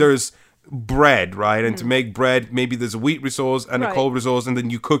 there's bread, right? And to make bread, maybe there's a wheat resource and a coal resource, and then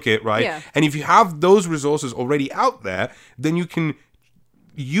you cook it, right? Yeah. And if you have those resources already out there, then you can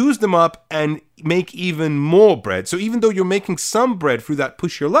use them up and make even more bread. So even though you're making some bread through that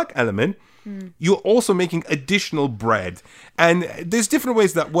push your luck element, you're also making additional bread. And there's different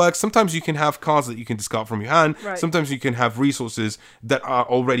ways that works. Sometimes you can have cards that you can discard from your hand. Right. Sometimes you can have resources that are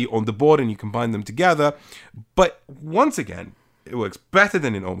already on the board and you combine them together. But once again, it works better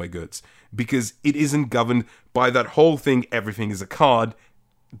than in Oh My Goods because it isn't governed by that whole thing. Everything is a card.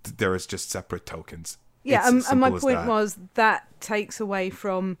 There is just separate tokens. Yeah, It's as and my simple as point that. was that takes away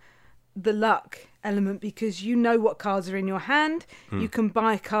from the luck element because you know what cards are in your hand. You can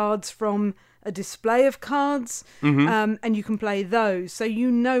buy cards from a display of cards, and you can play those. So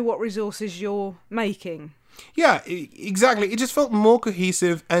you know what resources you're making. Yeah, exactly. It just felt more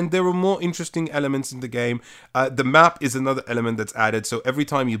cohesive and there were more interesting elements in the game. The map is another element that's added. So every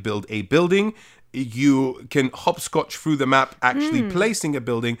time you build a building, you can hopscotch through the map actually placing a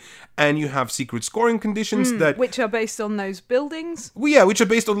building, and you have secret scoring conditions that... Which are based on those buildings. Well, yeah, which are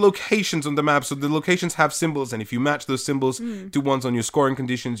based on locations on the map. So the locations have symbols, and if you match those symbols to ones on your scoring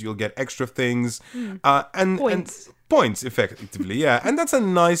conditions, you'll get extra things. And Points. And points, effectively, yeah. And that's a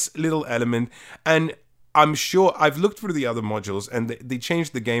nice little element. And I'm sure I've looked through the other modules, and they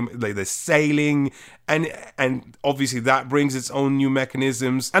changed the game, like the sailing, and obviously that brings its own new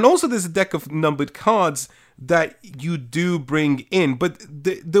mechanisms. And also there's a deck of numbered cards that you do bring in, but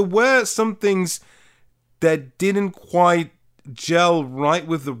there were some things that didn't quite gel right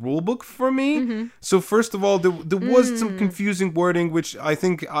with the rulebook for me. So first of all, there was some confusing wording, which I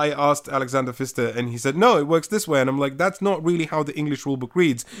think I asked Alexander Pfister, and he said, no, it works this way. And I'm like, that's not really how the English rulebook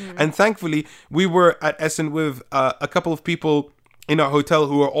reads. And thankfully, we were at Essen with a couple of people in our hotel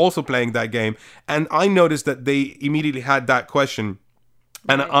who are also playing that game. And I noticed that they immediately had that question.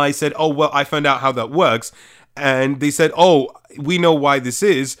 And I said, oh, well, I found out how that works. And they said, oh, we know why this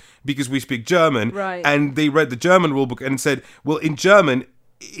is because we speak German. Right. And they read the German rulebook and said, well, in German,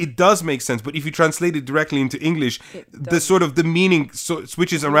 it does make sense. But if you translate it directly into English, the sort of the meaning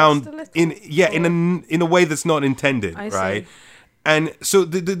switches around a little, in a way that's not intended. I right. see. And so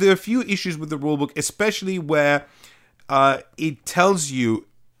there are a few issues with the rulebook, especially where it tells you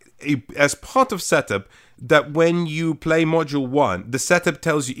as part of setup that when you play module 1, the setup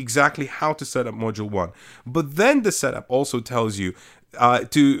tells you exactly how to set up module 1. But then the setup also tells you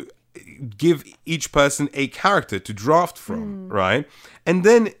to give each person a character to draft from, right? And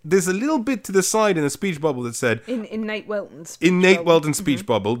then there's a little bit to the side in a speech bubble that said... In Nate Welton's speech In Nate bubble. Welton's speech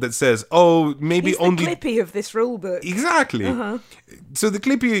bubble that says, oh, maybe He's only... the Clippy of this rulebook. Exactly. So the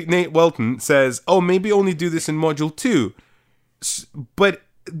Clippy Nate Welton says, oh, maybe only do this in module 2. But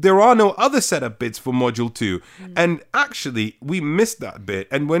there are no other setup bits for module 2. And actually, we missed that bit.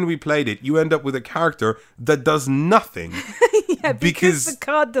 And when we played it, you end up with a character that does nothing. Yeah, because the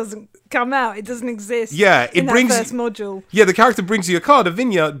card doesn't come out. It doesn't exist. Yeah, it in brings that first module. Yeah, the character brings you a card, a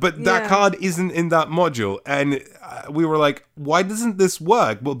vineyard, but that Yeah. card isn't in that module. And we were like, why doesn't this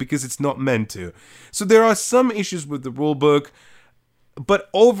work? Well, because it's not meant to. So there are some issues with the rulebook. But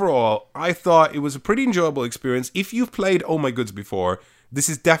overall, I thought it was a pretty enjoyable experience. If you've played Oh My Goods before, this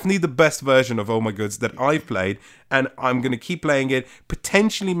is definitely the best version of Oh My Goods that I've played, and I'm going to keep playing it,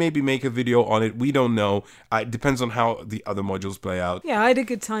 potentially maybe make a video on it, we don't know. It depends on how the other modules play out. Yeah, I had a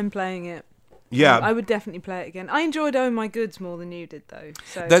good time playing it. Yeah. I would definitely play it again. I enjoyed Oh My Goods more than you did, though.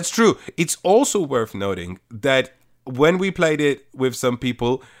 So That's true. It's also worth noting that when we played it with some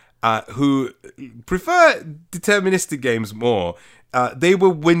people who prefer deterministic games more, they were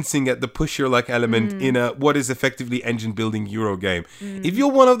wincing at the push your luck element in a what is effectively engine building Euro game. If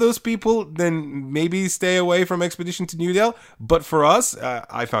you're one of those people, then maybe stay away from Expedition to New Dale. But for us,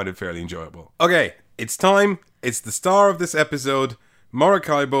 I found it fairly enjoyable. Okay, it's time. It's the star of this episode,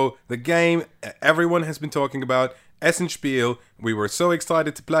 Maracaibo, the game everyone has been talking about, Essenspiel. We were so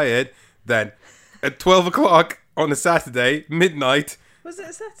excited to play it that at 12 o'clock on a Saturday, midnight... Was it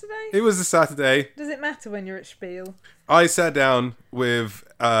a Saturday? It was a Saturday. Does it matter when you're at Spiel? I sat down with...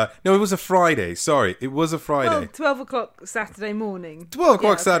 no, it was a Friday. Sorry, it was a Friday. Well, 12 o'clock Saturday morning. 12 o'clock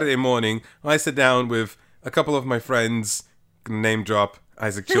Yeah, okay. Saturday morning, I sat down with a couple of my friends, name drop,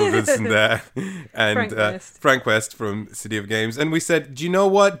 Isaac Childress in there, and Frank West. Frank West from City of Games. And we said, do you know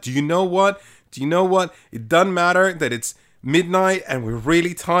what? Do you know what? Do you know what? It doesn't matter that it's midnight and we're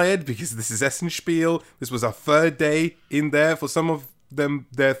really tired because this is Essenspiel. This was our third day in there. For some of them,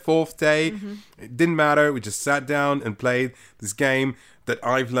 their fourth day. It didn't matter. We just sat down and played this game that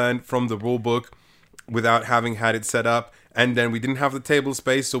I've learned from the rulebook without having had it set up. And then we didn't have the table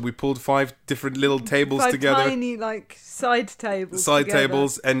space, so we pulled 5 different little tables 5 together. tiny, like, side tables Side together.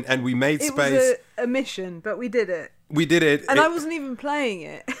 tables, and we made It space. was a mission, but we did it. We did it. And I wasn't even playing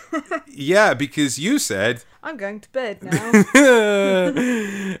it. Yeah, because you said... I'm going to bed now.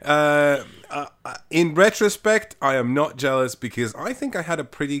 In retrospect, I am not jealous because I think I had a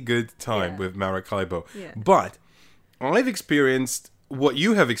pretty good time with Maracaibo. Yeah. But I've experienced what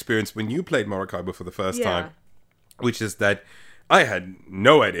you have experienced when you played Maracaibo for the first time, which is that I had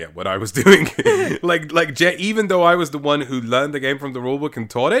no idea what I was doing. Even though I was the one who learned the game from the rulebook and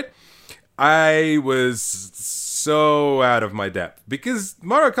taught it, I was so out of my depth. Because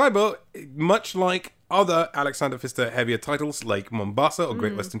Maracaibo, much like other Alexander Pfister heavier titles like Mombasa or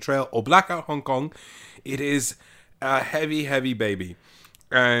Great Western Trail or Blackout Hong Kong, it is a heavy, heavy baby.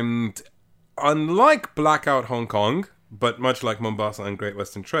 And unlike Blackout Hong Kong, but much like Mombasa and Great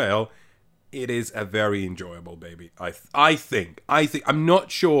Western Trail, it is a very enjoyable baby. I think. I'm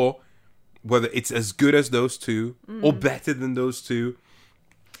not sure whether it's as good as those two or better than those two,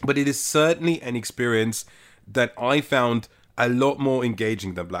 but it is certainly an experience that I found a lot more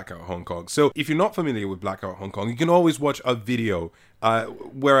engaging than Blackout Hong Kong. So if you're not familiar with Blackout Hong Kong, you can always watch a video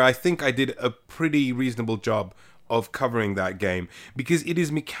where I think I did a pretty reasonable job of covering that game, because it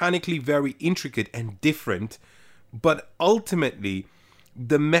is mechanically very intricate and different, but ultimately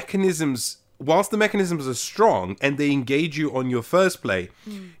the mechanisms, whilst the mechanisms are strong and they engage you on your first play,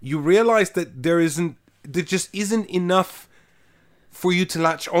 you realize that there just isn't enough for you to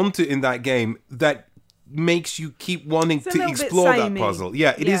latch onto in that game that makes you keep wanting to explore that puzzle.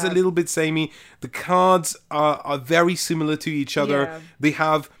 Yeah, it is a little bit samey. The cards are very similar to each other. Yeah. They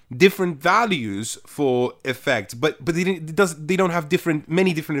have different values for effects, but they don't have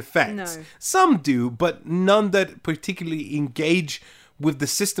many different effects. No. Some do, but none that particularly engage with the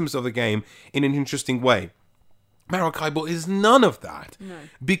systems of the game in an interesting way. Maracaibo is none of that. No.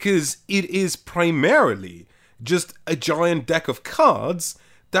 Because it is primarily just a giant deck of cards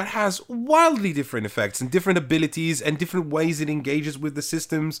that has wildly different effects and different abilities and different ways it engages with the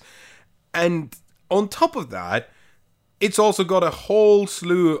systems. And on top of that, it's also got a whole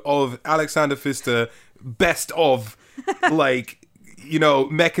slew of Alexander Pfister best of,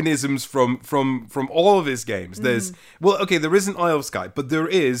 mechanisms from all of his games. There's, there isn't Isle of Skye, but there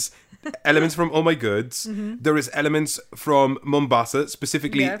is elements from Oh My Goods. There is elements from Mombasa,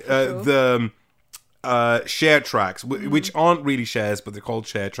 specifically the share tracks, which aren't really shares, but they're called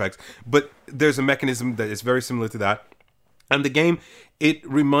share tracks. But there's a mechanism that is very similar to that. And the game it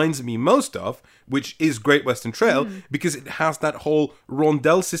reminds me most of, which is Great Western Trail, because it has that whole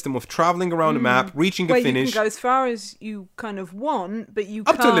rondel system of traveling around a map, reaching a finish. You can go as far as you kind of want, but you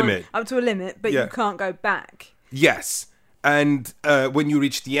can't... Up to a limit, but you can't go back. Yes. And when you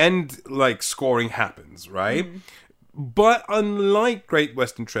reach the end, scoring happens, right? But unlike Great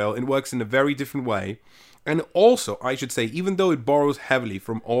Western Trail, it works in a very different way. And also, I should say, even though it borrows heavily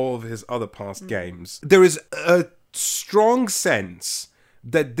from all of his other past games, there is a strong sense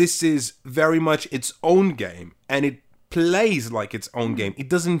that this is very much its own game, and it plays like its own game. It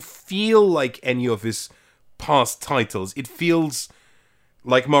doesn't feel like any of his past titles. It feels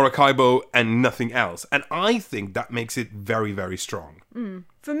like Maracaibo and nothing else. And I think that makes it very, very strong.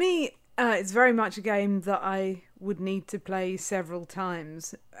 For me, it's very much a game that I would need to play several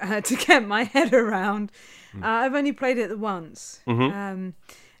times to get my head around. I've only played it once.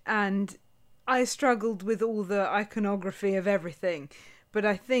 And I struggled with all the iconography of everything. But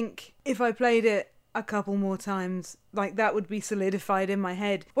I think if I played it a couple more times, that would be solidified in my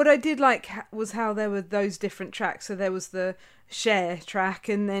head. What I did like was how there were those different tracks. So there was the share track,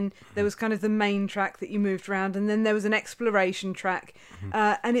 and then there was kind of the main track that you moved around, and then there was an exploration track.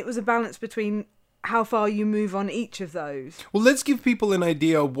 And it was a balance between how far you move on each of those. Well, let's give people an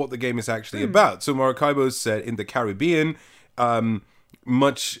idea of what the game is actually about. So Maracaibo is set in the Caribbean,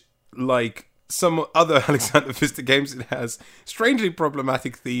 much like some other Alexander Pfister games. It has strangely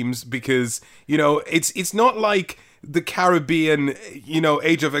problematic themes because, it's not like the Caribbean,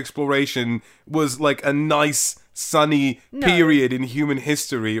 Age of Exploration was like a nice, sunny period in human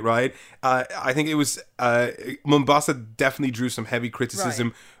history, right? I think it was Mombasa definitely drew some heavy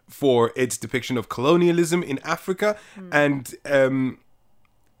criticism for its depiction of colonialism in Africa, and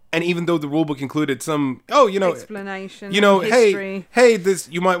even though the rulebook included some, explanation, history. hey, this,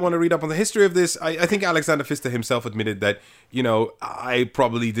 you might want to read up on the history of this. I think Alexander Pfister himself admitted that, I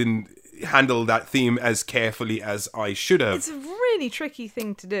probably didn't handle that theme as carefully as I should have. It's a really tricky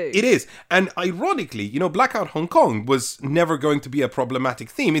thing to do. It is. And ironically, Blackout Hong Kong was never going to be a problematic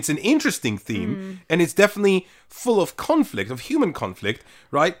theme. It's an interesting theme, and it's definitely full of conflict, of human conflict,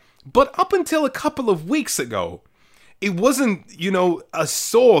 right? But up until a couple of weeks ago, it wasn't, a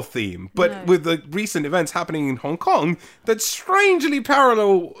Saw theme, but with the recent events happening in Hong Kong that strangely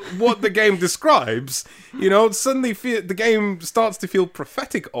parallel what the game describes, suddenly the game starts to feel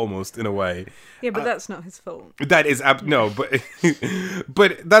prophetic almost in a way. Yeah, but that's not his fault. That is no, but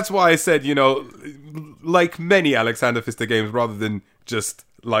but that's why I said, like many Alexander Pfister games, rather than just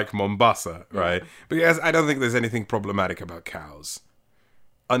like Mombasa, right? Because I don't think there's anything problematic about cows.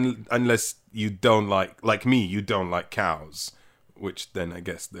 Unless you don't like me, you don't like cows, which then I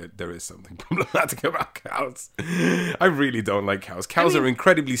guess there is something problematic about cows. I really don't like cows. Cows are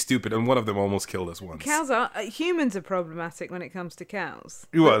incredibly stupid, and one of them almost killed us once. Humans are problematic when it comes to cows.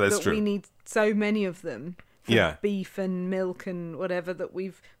 Well, that's true. We need so many of them. Beef and milk and whatever, that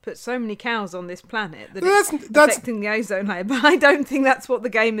we've put so many cows on this planet that it's affecting the ozone layer. But I don't think that's what the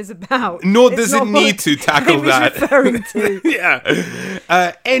game is about. Nor does it need to tackle that. Referring to.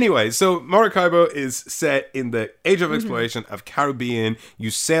 Yeah. Anyway, so Maracaibo is set in the Age of Exploration of Caribbean.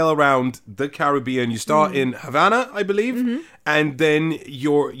 You sail around the Caribbean. You start in Havana, I believe, and then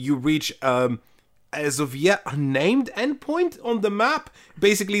you reach as of yet unnamed endpoint on the map.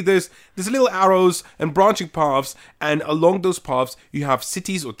 Basically, there's little arrows and branching paths, and along those paths you have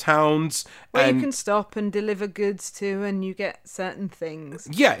cities or towns where you can stop and deliver goods to, and you get certain things.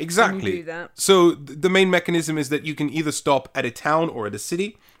 Yeah, exactly. When you do that. So the main mechanism is that you can either stop at a town or at a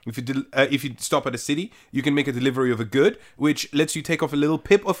city. If you stop at a city, you can make a delivery of a good, which lets you take off a little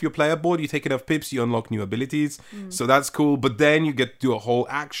pip off your player board. You take enough pips, you unlock new abilities. So that's cool. But then you get to do a whole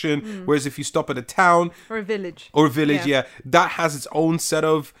action. Whereas if you stop at a town or a village, that has its own set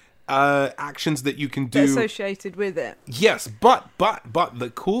of actions that you can do associated with it. Yes, but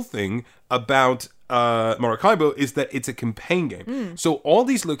the cool thing about Maracaibo is that it's a campaign game. So all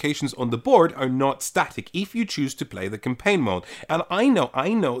these locations on the board are not static if you choose to play the campaign mode. And I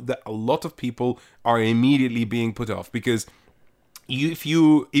know that a lot of people are immediately being put off because if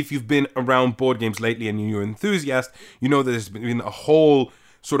you've been around board games lately and you're an enthusiast, you know there's been a whole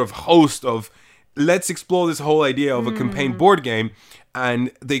sort of host of let's explore this whole idea of a campaign board game,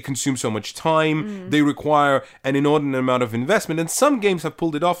 and they consume so much time, they require an inordinate amount of investment, and some games have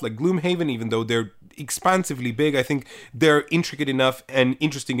pulled it off, like Gloomhaven, even though they're expansively big. I think they're intricate enough and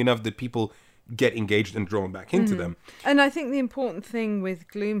interesting enough that people get engaged and drawn back into them. And I think the important thing with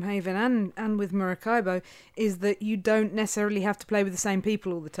Gloomhaven and with Maracaibo is that you don't necessarily have to play with the same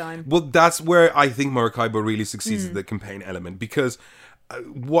people all the time. Well, that's where I think Maracaibo really succeeds at the campaign element, because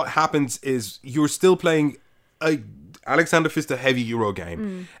what happens is you're still playing a Alexander Pfister heavy Euro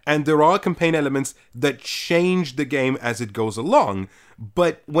game, and there are campaign elements that change the game as it goes along.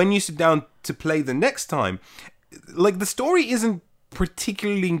 But when you sit down to play the next time, like, the story isn't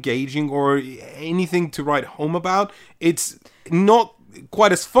particularly engaging or anything to write home about. It's not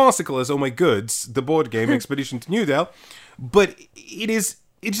quite as farcical as Oh My Goods, the board game Expedition to New Dale, but it's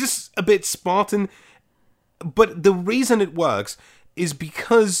just a bit Spartan. But the reason it works is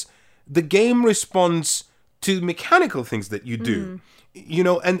because the game responds to mechanical things that you do,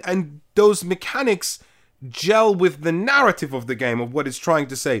 and those mechanics gel with the narrative of the game, of what it's trying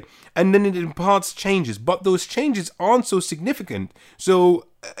to say, and then it imparts changes, but those changes aren't so significant, so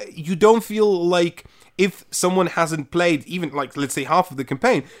you don't feel like, if someone hasn't played even, like, let's say half of the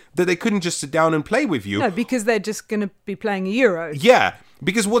campaign, that they couldn't just sit down and play with you. No, because they're just going to be playing a Euro. Yeah,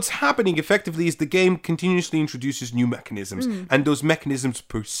 because what's happening effectively is the game continuously introduces new mechanisms, and those mechanisms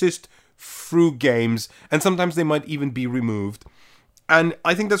persist through games, and sometimes they might even be removed. And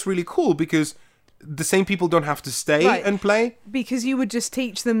I think that's really cool, because the same people don't have to stay and play. Because you would just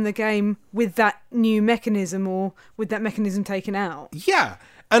teach them the game with that new mechanism, or with that mechanism taken out. Yeah.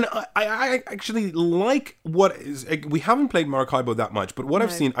 And I actually like what is... We haven't played Maracaibo that much, but what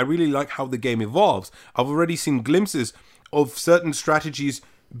I've seen, I really like how the game evolves. I've already seen glimpses of certain strategies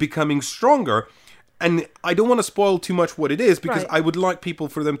becoming stronger, and I don't want to spoil too much what it is, because I would like people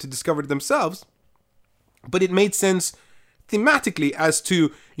for them to discover it themselves. But it made sense thematically as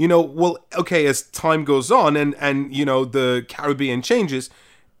to, as time goes on and the Caribbean changes,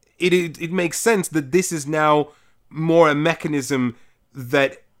 it makes sense that this is now more a mechanism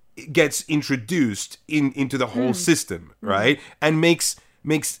that gets introduced into the whole system, right? And makes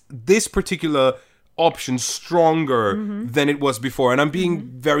this particular option stronger than it was before. And I'm being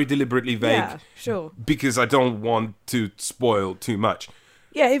very deliberately vague. Yeah, sure. Because I don't want to spoil too much.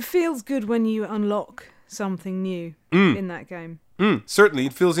 Yeah, it feels good when you unlock something new in that game. Certainly,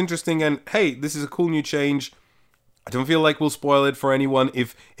 it feels interesting, and hey, this is a cool new change. I don't feel like we'll spoil it for anyone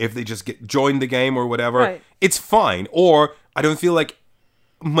if they just join the game or whatever. Right. It's fine. Or I don't feel like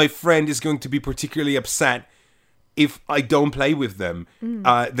my friend is going to be particularly upset if I don't play with them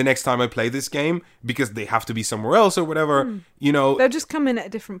the next time I play this game because they have to be somewhere else or whatever, you know. They'll just come in at a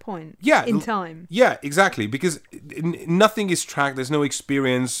different point in time. Yeah, exactly. Because nothing is tracked. There's no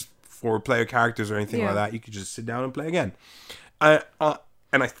experience for player characters or anything like that. You could just sit down and play again. And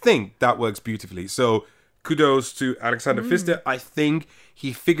I think that works beautifully. So kudos to Alexander Pfister. I think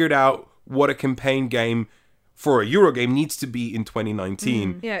he figured out what a campaign game for a Eurogame needs to be in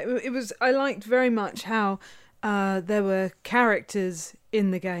 2019. Yeah, it was. I liked very much how there were characters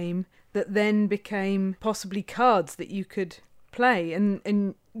in the game that then became possibly cards that you could play,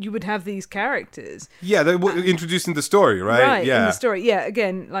 and you would have these characters. Yeah, they were introduced in the story, right? Right, yeah. in the story. Yeah,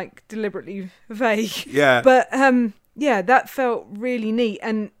 again, like deliberately vague. Yeah. But yeah, that felt really neat,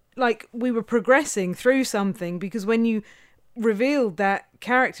 and like we were progressing through something, because when you revealed that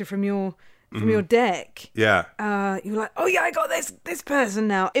character from your deck, you were like, oh yeah, I got this person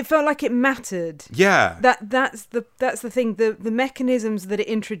now. It felt like it mattered. Yeah. That's the thing. The mechanisms that it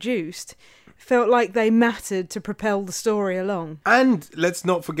introduced felt like they mattered to propel the story along. And let's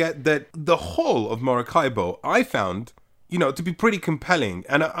not forget that the whole of Maracaibo I found, you know, to be pretty compelling.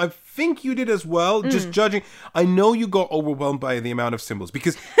 And I think you did as well, just judging. I know you got overwhelmed by the amount of symbols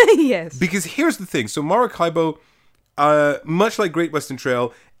because yes. Because here's the thing. So Maracaibo, much like Great Western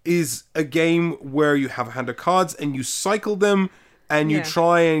Trail, is a game where you have a hand of cards and you cycle them and you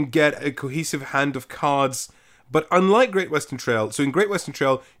try and get a cohesive hand of cards. But unlike Great Western Trail, so in Great Western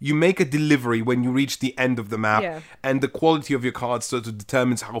Trail, you make a delivery when you reach the end of the map, and the quality of your cards sort of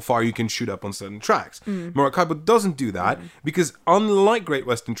determines how far you can shoot up on certain tracks. Maracaibo doesn't do that, because unlike Great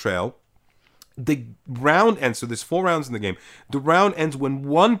Western Trail, the round ends, so there's 4 rounds in the game, the round ends when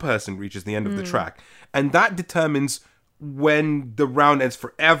one person reaches the end of the track, and that determines when the round ends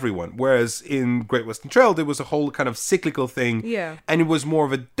for everyone. Whereas in Great Western Trail, there was a whole kind of cyclical thing, and it was more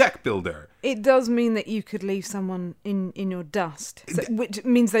of a deck builder. It does mean that you could leave someone in your dust, which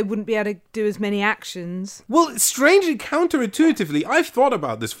means they wouldn't be able to do as many actions. Well, strangely, counterintuitively, I've thought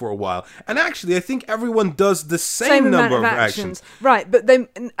about this for a while, and actually I think everyone does the same number of actions. Right, but they...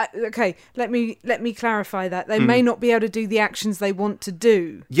 Okay, let me clarify that. They may not be able to do the actions they want to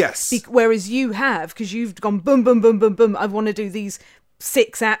do. Yes. Whereas you have, because you've gone boom, boom, boom, boom, boom, I want to do these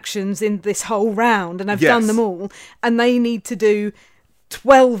 6 actions in this whole round, and I've done them all, and they need to do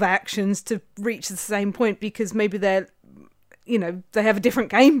 12 actions to reach the same point, because maybe they're, you know, they have a different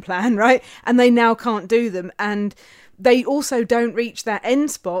game plan, right? And they now can't do them, and they also don't reach that end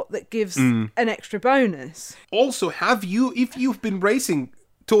spot that gives an extra bonus. Also, if you've been racing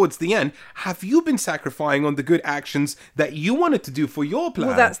towards the end, have you been sacrificing on the good actions that you wanted to do for your plan?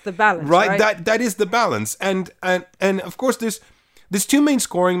 Well, that's the balance, right? That is the balance, and of course there's 2 main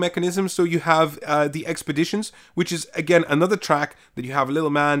scoring mechanisms. So you have the expeditions, which is, again, another track that you have a little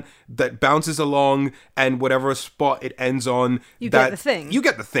man that bounces along, and whatever spot it ends on, you get the thing. You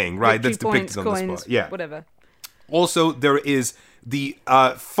get the thing, right? That's depicted on coins, the spot. Yeah. Whatever. Also, there is the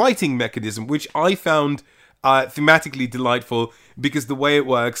fighting mechanism, which I found thematically delightful, because the way it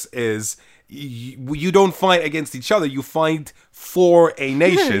works is you don't fight against each other, you fight for a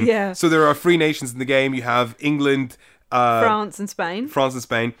nation. So there are 3 nations in the game. You have England, France and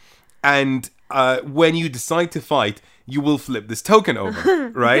Spain. And when you decide to fight, you will flip this token over,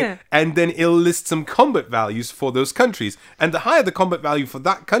 right? And then it'll list some combat values for those countries. And the higher the combat value for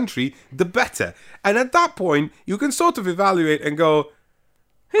that country, the better. And at that point, you can sort of evaluate and go,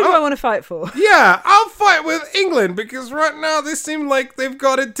 who do I want to fight for? Yeah, I'll fight with England, because right now they seem like they've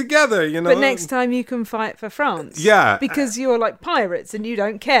got it together, you know? But next time you can fight for France. Yeah. Because you're like pirates and you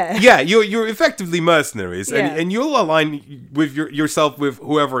don't care. Yeah, you're effectively mercenaries, and you'll align with yourself with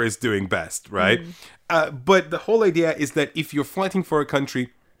whoever is doing best, right? But the whole idea is that if you're fighting for a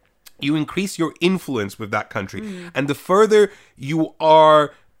country, you increase your influence with that country. And the further you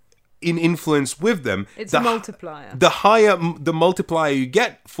are in influence with them, it's a multiplier. The higher the multiplier you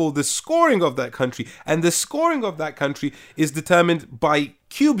get for the scoring of that country, and the scoring of that country is determined by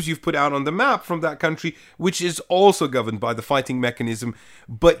cubes you've put out on the map from that country, which is also governed by the fighting mechanism,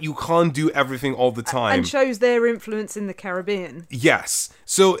 but you can't do everything all the time. And shows their influence in the Caribbean. Yes.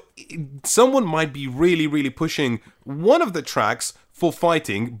 So someone might be really, really pushing one of the tracks for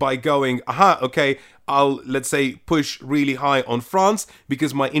fighting by going, okay, I'll, let's say, push really high on France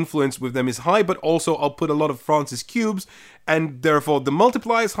because my influence with them is high, but also I'll put a lot of France's cubes, and therefore the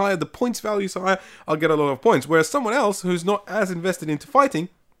multiplier is higher, the points value is higher, I'll get a lot of points. Whereas someone else who's not as invested into fighting,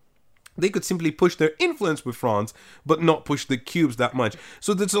 they could simply push their influence with France, but not push the cubes that much.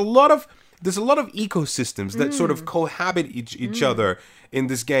 So there's a lot of ecosystems that sort of cohabit each other in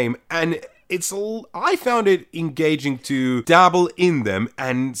this game, and I found it engaging to dabble in them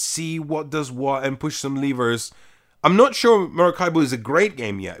and see what does what and push some levers I'm not sure Maracaibo is a great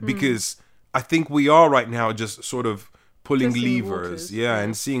game yet, because I think we are right now just sort of pulling Testing the levers, waters,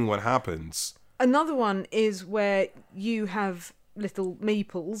 and seeing what happens. Another one is where you have little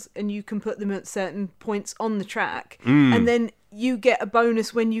meeples and you can put them at certain points on the track, and then you get a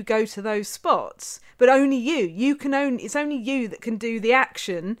bonus when you go to those spots. But only it's only you that can do the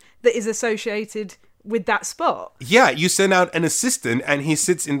action that is associated with that spot. Yeah, you send out an assistant and he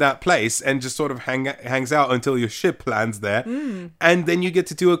sits in that place and just sort of hangs out until your ship lands there, and then you get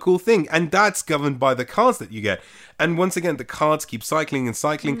to do a cool thing, and that's governed by the cards that you get. And once again, the cards keep cycling and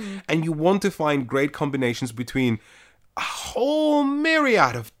cycling, and you want to find great combinations between a whole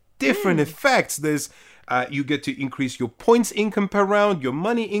myriad of different effects. There's you get to increase your points income per round, your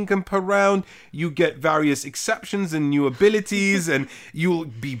money income per round. You get various exceptions and new abilities, and you'll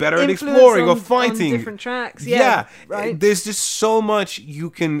be better at exploring or fighting. On different tracks, yeah, right. There's just so much you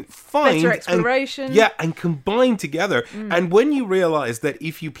can find. Better exploration. And combine together. And when you realize that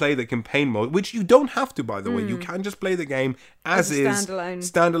if you play the campaign mode, which you don't have to, by the way, you can just play the game as is.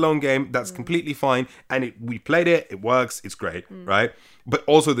 Standalone game, that's completely fine. And we played it, it works, it's great, right? But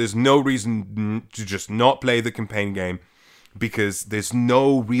also there's no reason to just not play the campaign game, because there's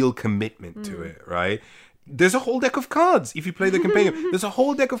no real commitment to it, right? There's a whole deck of cards. If you play the campaign game, there's a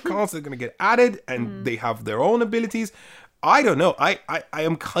whole deck of cards that are going to get added, and they have their own abilities. I don't know. I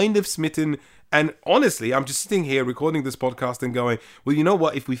am kind of smitten. And honestly, I'm just sitting here recording this podcast and going, well, you know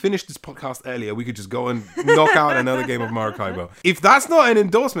what? If we finished this podcast earlier, we could just go and knock out another game of Maracaibo. If that's not an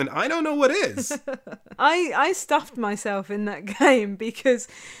endorsement, I don't know what is. I stuffed myself in that game because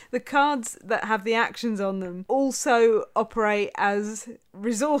the cards that have the actions on them also operate as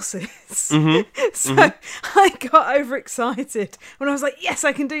resources. So I got overexcited when I was like, yes,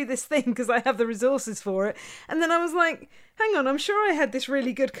 I can do this thing because I have the resources for it. And then I was like, hang on, I'm sure I had this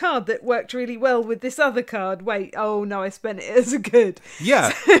really good card that worked really well with this other card. Wait, oh no, I spent it as a good.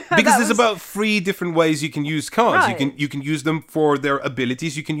 Yeah, because there's about 3 different ways you can use cards. Right. You can use them for their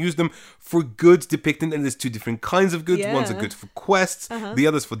abilities. You can use them for goods depicted, and there's 2 different kinds of goods. Yeah. One's a good for quests, the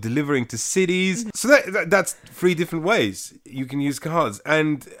other's for delivering to cities. So that's 3 different ways you can use cards,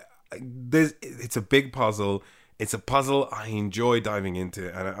 and it's a big puzzle. It's a puzzle I enjoy diving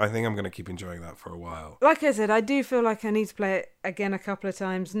into, and I think I'm going to keep enjoying that for a while. Like I said, I do feel like I need to play it again a couple of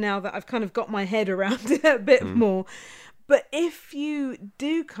times now that I've kind of got my head around it a bit more. But if you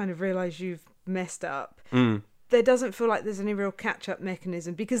do kind of realise you've messed up, there doesn't feel like there's any real catch-up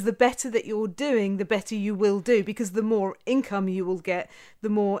mechanism, because the better that you're doing, the better you will do, because the more income you will get, the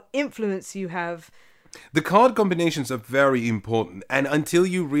more influence you have. The card combinations are very important, and until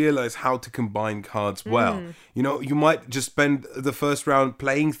you realize how to combine cards well, you might just spend the first round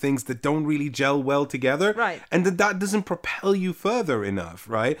playing things that don't really gel well together, right? And that doesn't propel you further enough,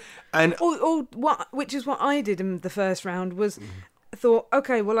 right? And which is what I did in the first round was. Thought,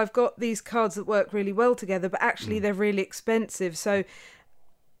 okay, well, I've got these cards that work really well together, but actually they're really expensive, so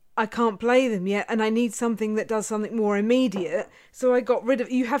I can't play them yet, and I need something that does something more immediate. So I got rid of.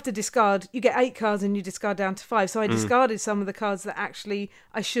 You have to discard. You get 8 cards and you discard down to 5. So I discarded some of the cards that actually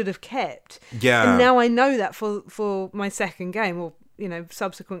I should have kept. Yeah. And now I know that for my second game, or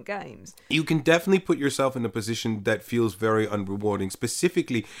subsequent games. You can definitely put yourself in a position that feels very unrewarding.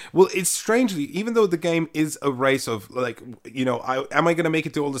 Specifically, well, it's strangely, even though the game is a race of am I going to make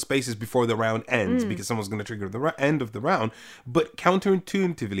it to all the spaces before the round ends because someone's going to trigger the end of the round? But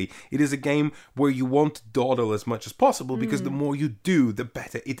counterintuitively, it is a game where you want to dawdle as much as possible, because the more you do, the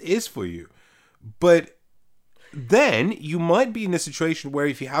better it is for you. But then you might be in a situation where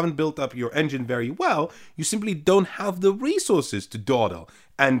if you haven't built up your engine very well, you simply don't have the resources to dawdle.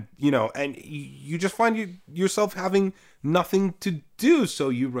 And, you just find yourself having nothing to do. So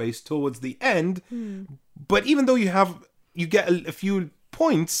you race towards the end. But even though you get a few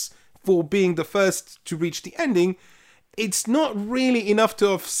points for being the first to reach the ending, it's not really enough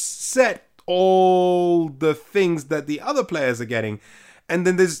to offset all the things that the other players are getting. And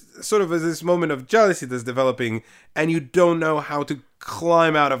then there's sort of this moment of jealousy that's developing, and you don't know how to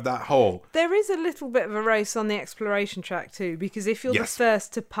climb out of that hole. There is a little bit of a race on the exploration track too, because if you're the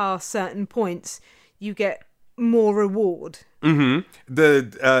first to pass certain points, you get more reward. The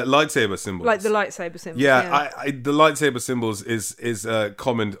lightsaber symbols. Like the lightsaber symbols. Yeah. The lightsaber symbols is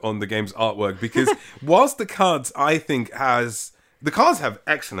comment on the game's artwork, because whilst the cards, I think, the cards have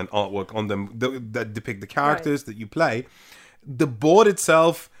excellent artwork on them that depict the characters that you play. The board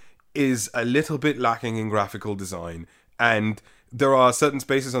itself is a little bit lacking in graphical design, and there are certain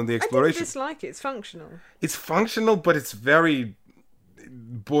spaces on the exploration. I didn't dislike it. It's functional. It's functional, but it's very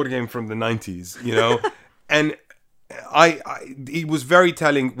board game from the 90s, And it was very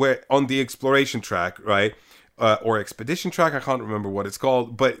telling where on the exploration track, right? or expedition track. I can't remember what it's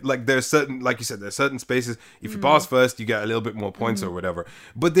called, but like there's certain, like you said, there's certain spaces. If you pass first, you get a little bit more points or whatever.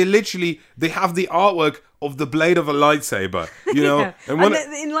 But they have the artwork of the blade of a lightsaber, you know, yeah. and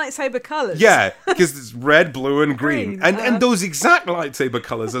in lightsaber colors. Yeah, because it's red, blue, and green, Green, and those exact lightsaber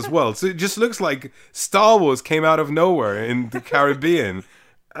colors as well. So it just looks like Star Wars came out of nowhere in the Caribbean.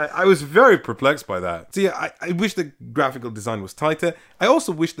 I was very perplexed by that. So yeah, I wish the graphical design was tighter. I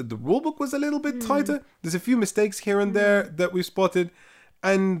also wish that the rulebook was a little bit tighter. There's a few mistakes here and there that we spotted,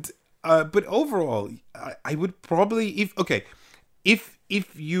 and but overall, I would probably if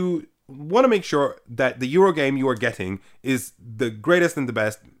you want to make sure that the Euro game you are getting is the greatest and the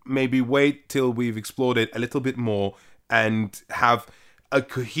best, maybe wait till we've explored it a little bit more and have a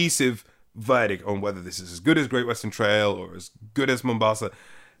cohesive verdict on whether this is as good as Great Western Trail or as good as Mombasa.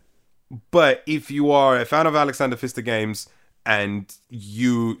 But if you are a fan of Alexander Pfister games and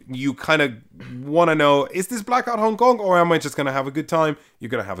you kind of want to know, is this Blackout Hong Kong or am I just going to have a good time? You're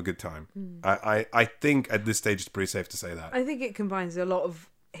going to have a good time. I think at this stage it's pretty safe to say that. I think it combines a lot of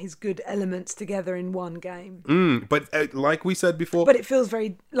his good elements together in one game. But like we said before... But it feels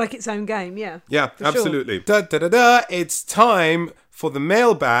very like its own game, yeah. Yeah, absolutely. Sure. It's time for the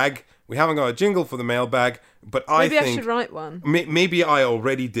mailbag. We haven't got a jingle for the mailbag, but maybe I should write one. Maybe I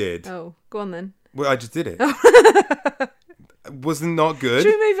already did. Oh, go on then. Well, I just did it. Wasn't not good.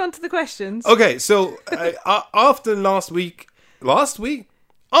 Should we move on to the questions? Okay, so after the last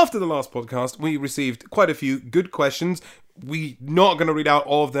podcast, we received quite a few good questions. We're not going to read out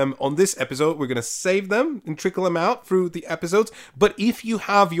all of them on this episode. We're going to save them and trickle them out through the episodes. But if you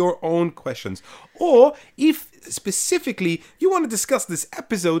have your own questions, or if specifically you want to discuss this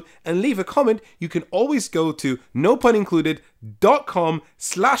episode and leave a comment, you can always go to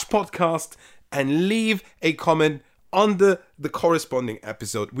nopunincluded.com/podcast and leave a comment under the corresponding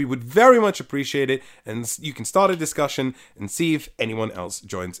episode. We would very much appreciate it, and you can start a discussion and see if anyone else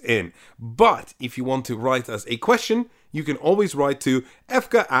joins in. But if you want to write us a question, you can always write to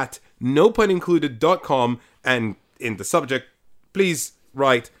efka@nopunincluded.com, and in the subject, please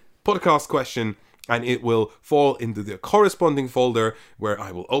write podcast question, and it will fall into the corresponding folder where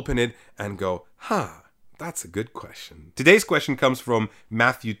I will open it and go, that's a good question. Today's question comes from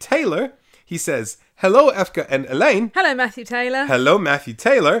Matthew Taylor. He says, hello, Efka and Elaine. Hello, Matthew Taylor. Hello, Matthew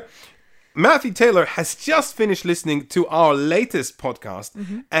Taylor. Matthew Taylor has just finished listening to our latest podcast.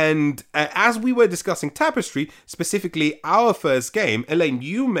 And as we were discussing Tapestry, specifically our first game, Elaine,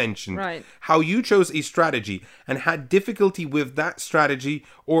 you mentioned how you chose a strategy and had difficulty with that strategy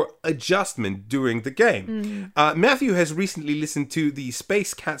or adjustment during the game. Matthew has recently listened to the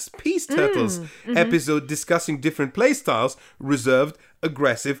Space Cats Peace Turtles episode discussing different playstyles, reserved,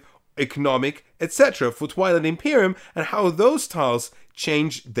 aggressive, economic, etc. for Twilight Imperium, and how those styles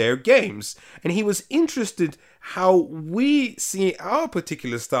change their games. And he was interested how we see our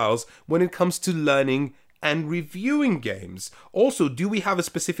particular styles when it comes to learning and reviewing games. Also, do we have a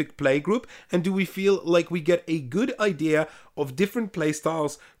specific play group, and do we feel like we get a good idea of different play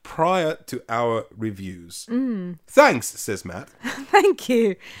styles prior to our reviews? Thanks, says Matt. Thank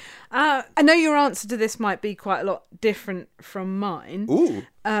you. I know your answer to this might be quite a lot different from mine. Ooh.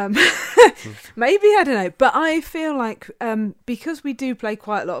 Maybe, I don't know. But I feel like because we do play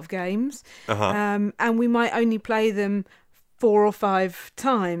quite a lot of games, and we might only play them 4 or 5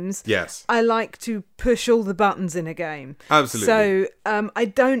 times. Yes. I like to push all the buttons in a game. Absolutely. So I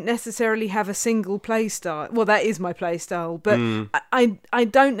don't necessarily have a single play style. Well, that is my play style. But I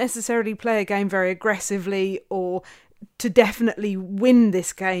don't necessarily play a game very aggressively or to definitely win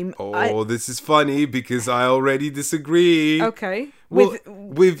this game. This is funny because I already disagree. Okay. With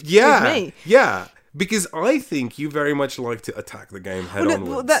me? Yeah. Because I think you very much like to attack the game head onwards.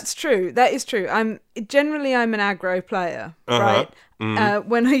 Well, that's true. That is true. I'm an aggro player, right?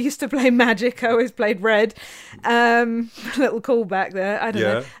 When I used to play Magic, I always played red. Little callback there. I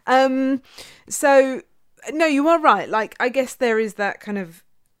don't know. So, no, you are right. Like, I guess there is that kind of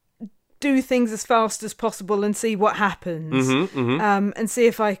do things as fast as possible and see what happens. And see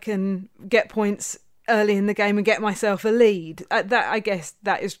if I can get points early in the game and get myself a lead. I guess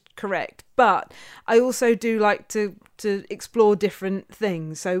that is correct. But I also do like to explore different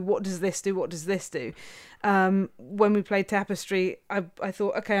things. So what does this do? What does this do? When we played Tapestry, I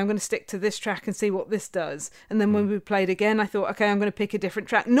thought, okay, I'm going to stick to this track and see what this does. And then when we played again, I thought, okay, I'm going to pick a different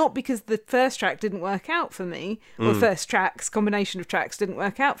track. Not because the first track didn't work out for me, or the first tracks, combination of tracks didn't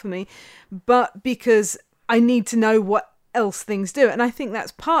work out for me, but because I need to know what else things do. And I think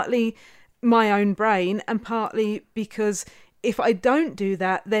that's partly my own brain and partly because if I don't do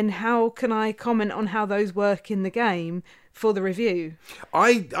that, then how can I comment on how those work in the game for the review.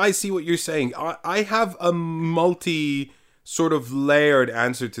 I see what you're saying. I have a multi sort of layered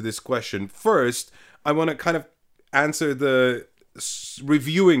answer to this question. First, I want to kind of answer the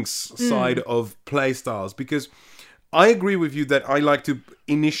reviewing side of play styles, because I agree with you that I like to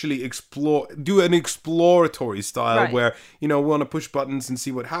initially do an exploratory style where, we want to push buttons and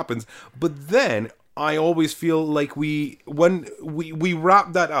see what happens. But then I always feel like when we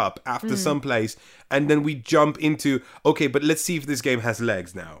wrap that up after some place, and then we jump into, okay, but let's see if this game has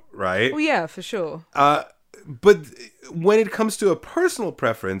legs now, right? Well, yeah, for sure. But when it comes to a personal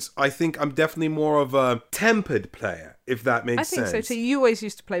preference, I think I'm definitely more of a tempered player, if that makes sense. I think so too. You always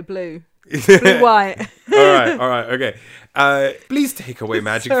used to play blue. Blue-white. All right, okay. Please take away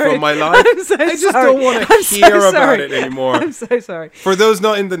magic from my life. I'm so I just don't want to hear about it anymore. I'm so sorry. For those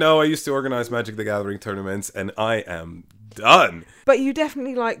not in the know, I used to organize Magic the Gathering tournaments, and I am done. But you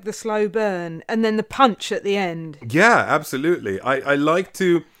definitely like the slow burn and then the punch at the end. Yeah, absolutely. I like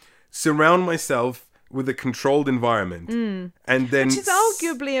to surround myself with a controlled environment, and then which is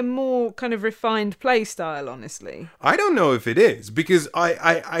arguably a more kind of refined play style, honestly. I don't know if it is, because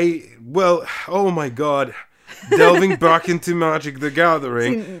well, oh my god, delving back into Magic the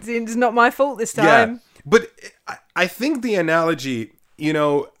Gathering. It's not my fault this time. Yeah, but I think the analogy,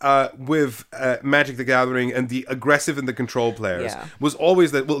 with Magic the Gathering and the aggressive and the control players was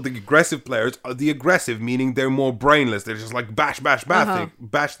always that, well, the aggressive players are the aggressive, meaning they're more brainless. They're just like bash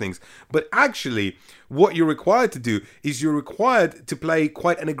things. But actually, what you're required to do is you're required to play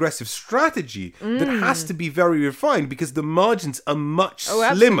quite an aggressive strategy that has to be very refined, because the margins are much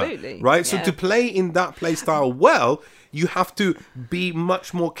slimmer, right? Yeah. So to play in that play style well, you have to be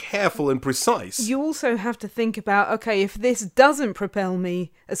much more careful and precise. You also have to think about, okay, if this doesn't propel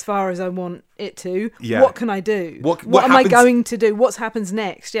me as far as I want it to, what can I do? What am I going to do? What happens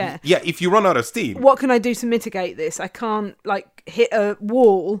next? Yeah. Yeah, if you run out of steam. What can I do to mitigate this? I can't, hit a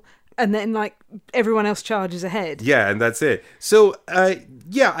wall and then, everyone else charges ahead. Yeah, and that's it. So, I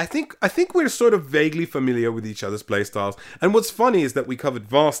think we're sort of vaguely familiar with each other's playstyles. And what's funny is that we covered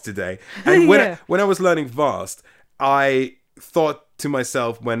Vast today. And when I was learning Vast, I thought to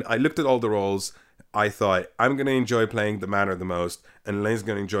myself, when I looked at all the roles, I thought, I'm going to enjoy playing the Manor the most, and Elaine's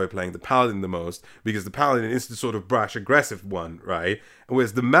going to enjoy playing the Paladin the most, because the Paladin is the sort of brash, aggressive one, right?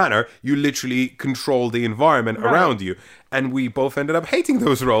 Whereas the Manor, you literally control the environment around you. And we both ended up hating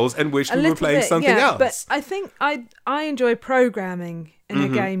those roles and wished we were playing something else. But I think I enjoy programming in a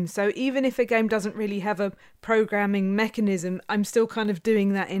game. So even if a game doesn't really have a programming mechanism, I'm still kind of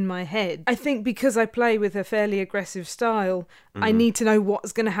doing that in my head. I think because I play with a fairly aggressive style, I need to know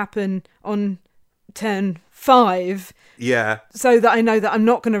what's going to happen on turn 5. Yeah. So that I know that I'm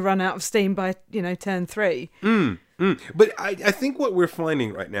not going to run out of steam by, turn 3. But I think what we're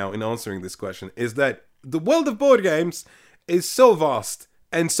finding right now in answering this question is that the world of board games is so vast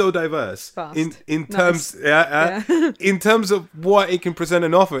and so diverse in terms in terms of what it can present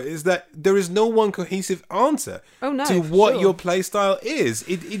and offer, is that there is no one cohesive answer to what your play style is.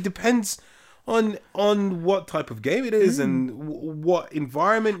 It depends on what type of game it is and what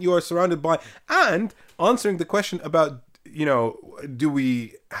environment you are surrounded by, and answering the question about, do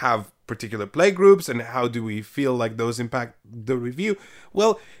we have particular play groups and how do we feel like those impact the review?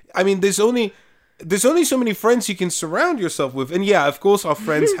 Well, I mean, there's only so many friends you can surround yourself with. And yeah, of course, our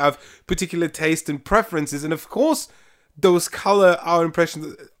friends have particular taste and preferences. And of course, those color our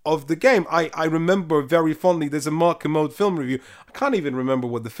impression of the game. I remember very fondly, there's a Mark Commode film review. I can't even remember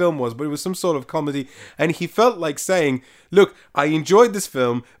what the film was, but it was some sort of comedy. And he felt like saying, look, I enjoyed this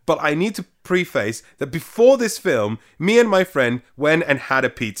film, but I need to preface that before this film, me and my friend went and had a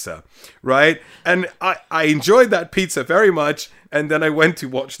pizza, right? And I enjoyed that pizza very much. And then I went to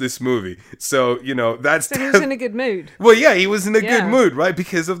watch this movie. So, that's... So he was in a good mood. Well, yeah, he was in a good mood, right?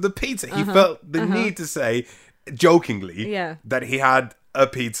 Because of the pizza. He felt the need to say, jokingly, that he had a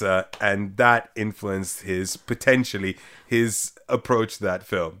pizza, and that influenced his approach to that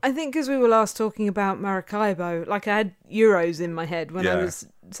film. I think because we were last talking about Maracaibo, I had Euros in my head when I was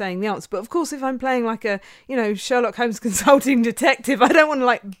saying the answer. But of course, if I'm playing a, Sherlock Holmes consulting detective, I don't want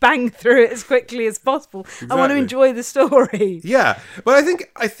to bang through it as quickly as possible. Exactly. I want to enjoy the story. Yeah, but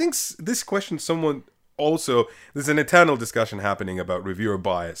I think this question, also, there's an eternal discussion happening about reviewer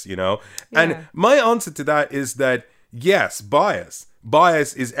bias, And my answer to that is that, yes, bias.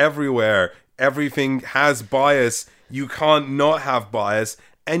 Bias is everywhere. Everything has bias. You can't not have bias.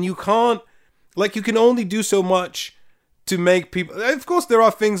 And you can't, you can only do so much to make people... Of course, there are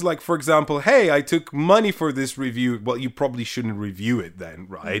things like, for example, hey, I took money for this review. Well, you probably shouldn't review it then,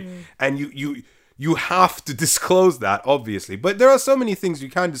 right? And you you have to disclose that, obviously. But there are so many things you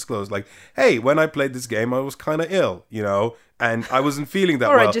can disclose. Like, hey, when I played this game, I was kind of ill, you know, and I wasn't feeling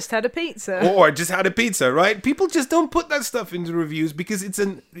that or well. I just had a pizza. Or I just had a pizza, right? People just don't put that stuff into reviews because it's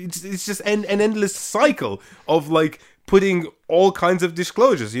just an endless cycle of like putting all kinds of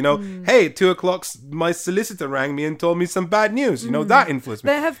disclosures. You know, hey, 2:00, my solicitor rang me and told me some bad news. You know, that influenced me.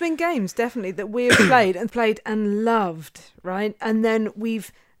 There have been games, definitely, that we have played and loved, right? And then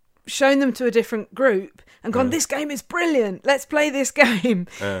we've shown them to a different group and gone, this game is brilliant, let's play this game.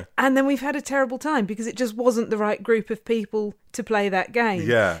 And then we've had a terrible time because it just wasn't the right group of people to play that game.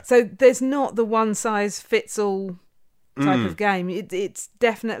 Yeah. So there's not the one size fits all type of game. It's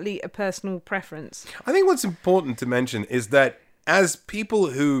definitely a personal preference. I think what's important to mention is that as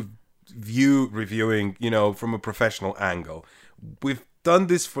people who view reviewing, you know, from a professional angle, we've done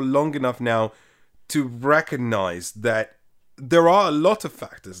this for long enough now to recognize that there are a lot of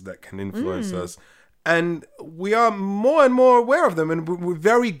factors that can influence us, and we are more and more aware of them, and we're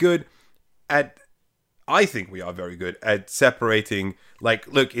very good at, I think we are very good at separating, like,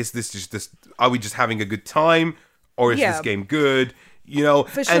 look, is this just this, are we just having a good time, or is this game good? You know,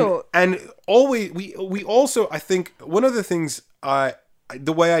 for sure. And always, we also, I think, one of the things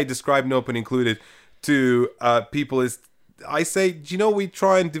the way I describe No Pun Included to people is, I say, you know, we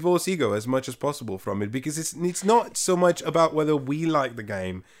try and divorce ego as much as possible from it, because it's not so much about whether we like the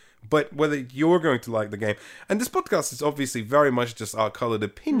game, but whether you're going to like the game. And this podcast is obviously very much just our colored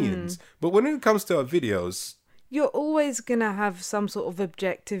opinions, but when it comes to our videos, you're always going to have some sort of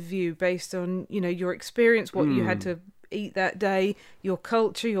objective view based on, you know, your experience, what you had to eat that day, your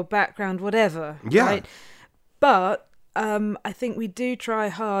culture, your background, whatever. Yeah. Right? But I think we do try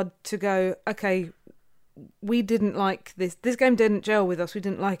hard to go, okay, we didn't like this. This game didn't gel with us. We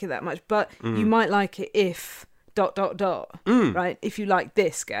didn't like it that much. But you might like it if ... right? If you like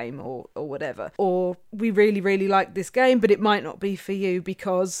this game or whatever. Or we really, really like this game, but it might not be for you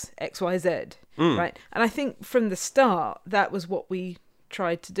because XYZ, right? And I think from the start, that was what we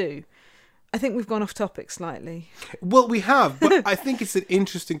tried to do. I think we've gone off topic slightly. Well, we have, but I think it's an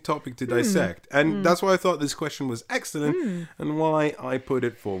interesting topic to dissect. And that's why I thought this question was excellent and why I put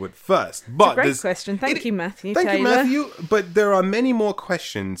it forward first. But it's a great question. Thank you, Matthew. Thank Taylor. you, Matthew. But there are many more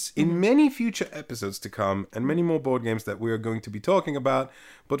questions in many future episodes to come and many more board games that we are going to be talking about.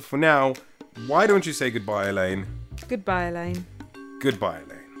 But for now, why don't you say goodbye, Elaine? Goodbye, Elaine. Goodbye,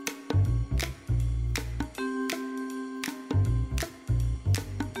 Elaine.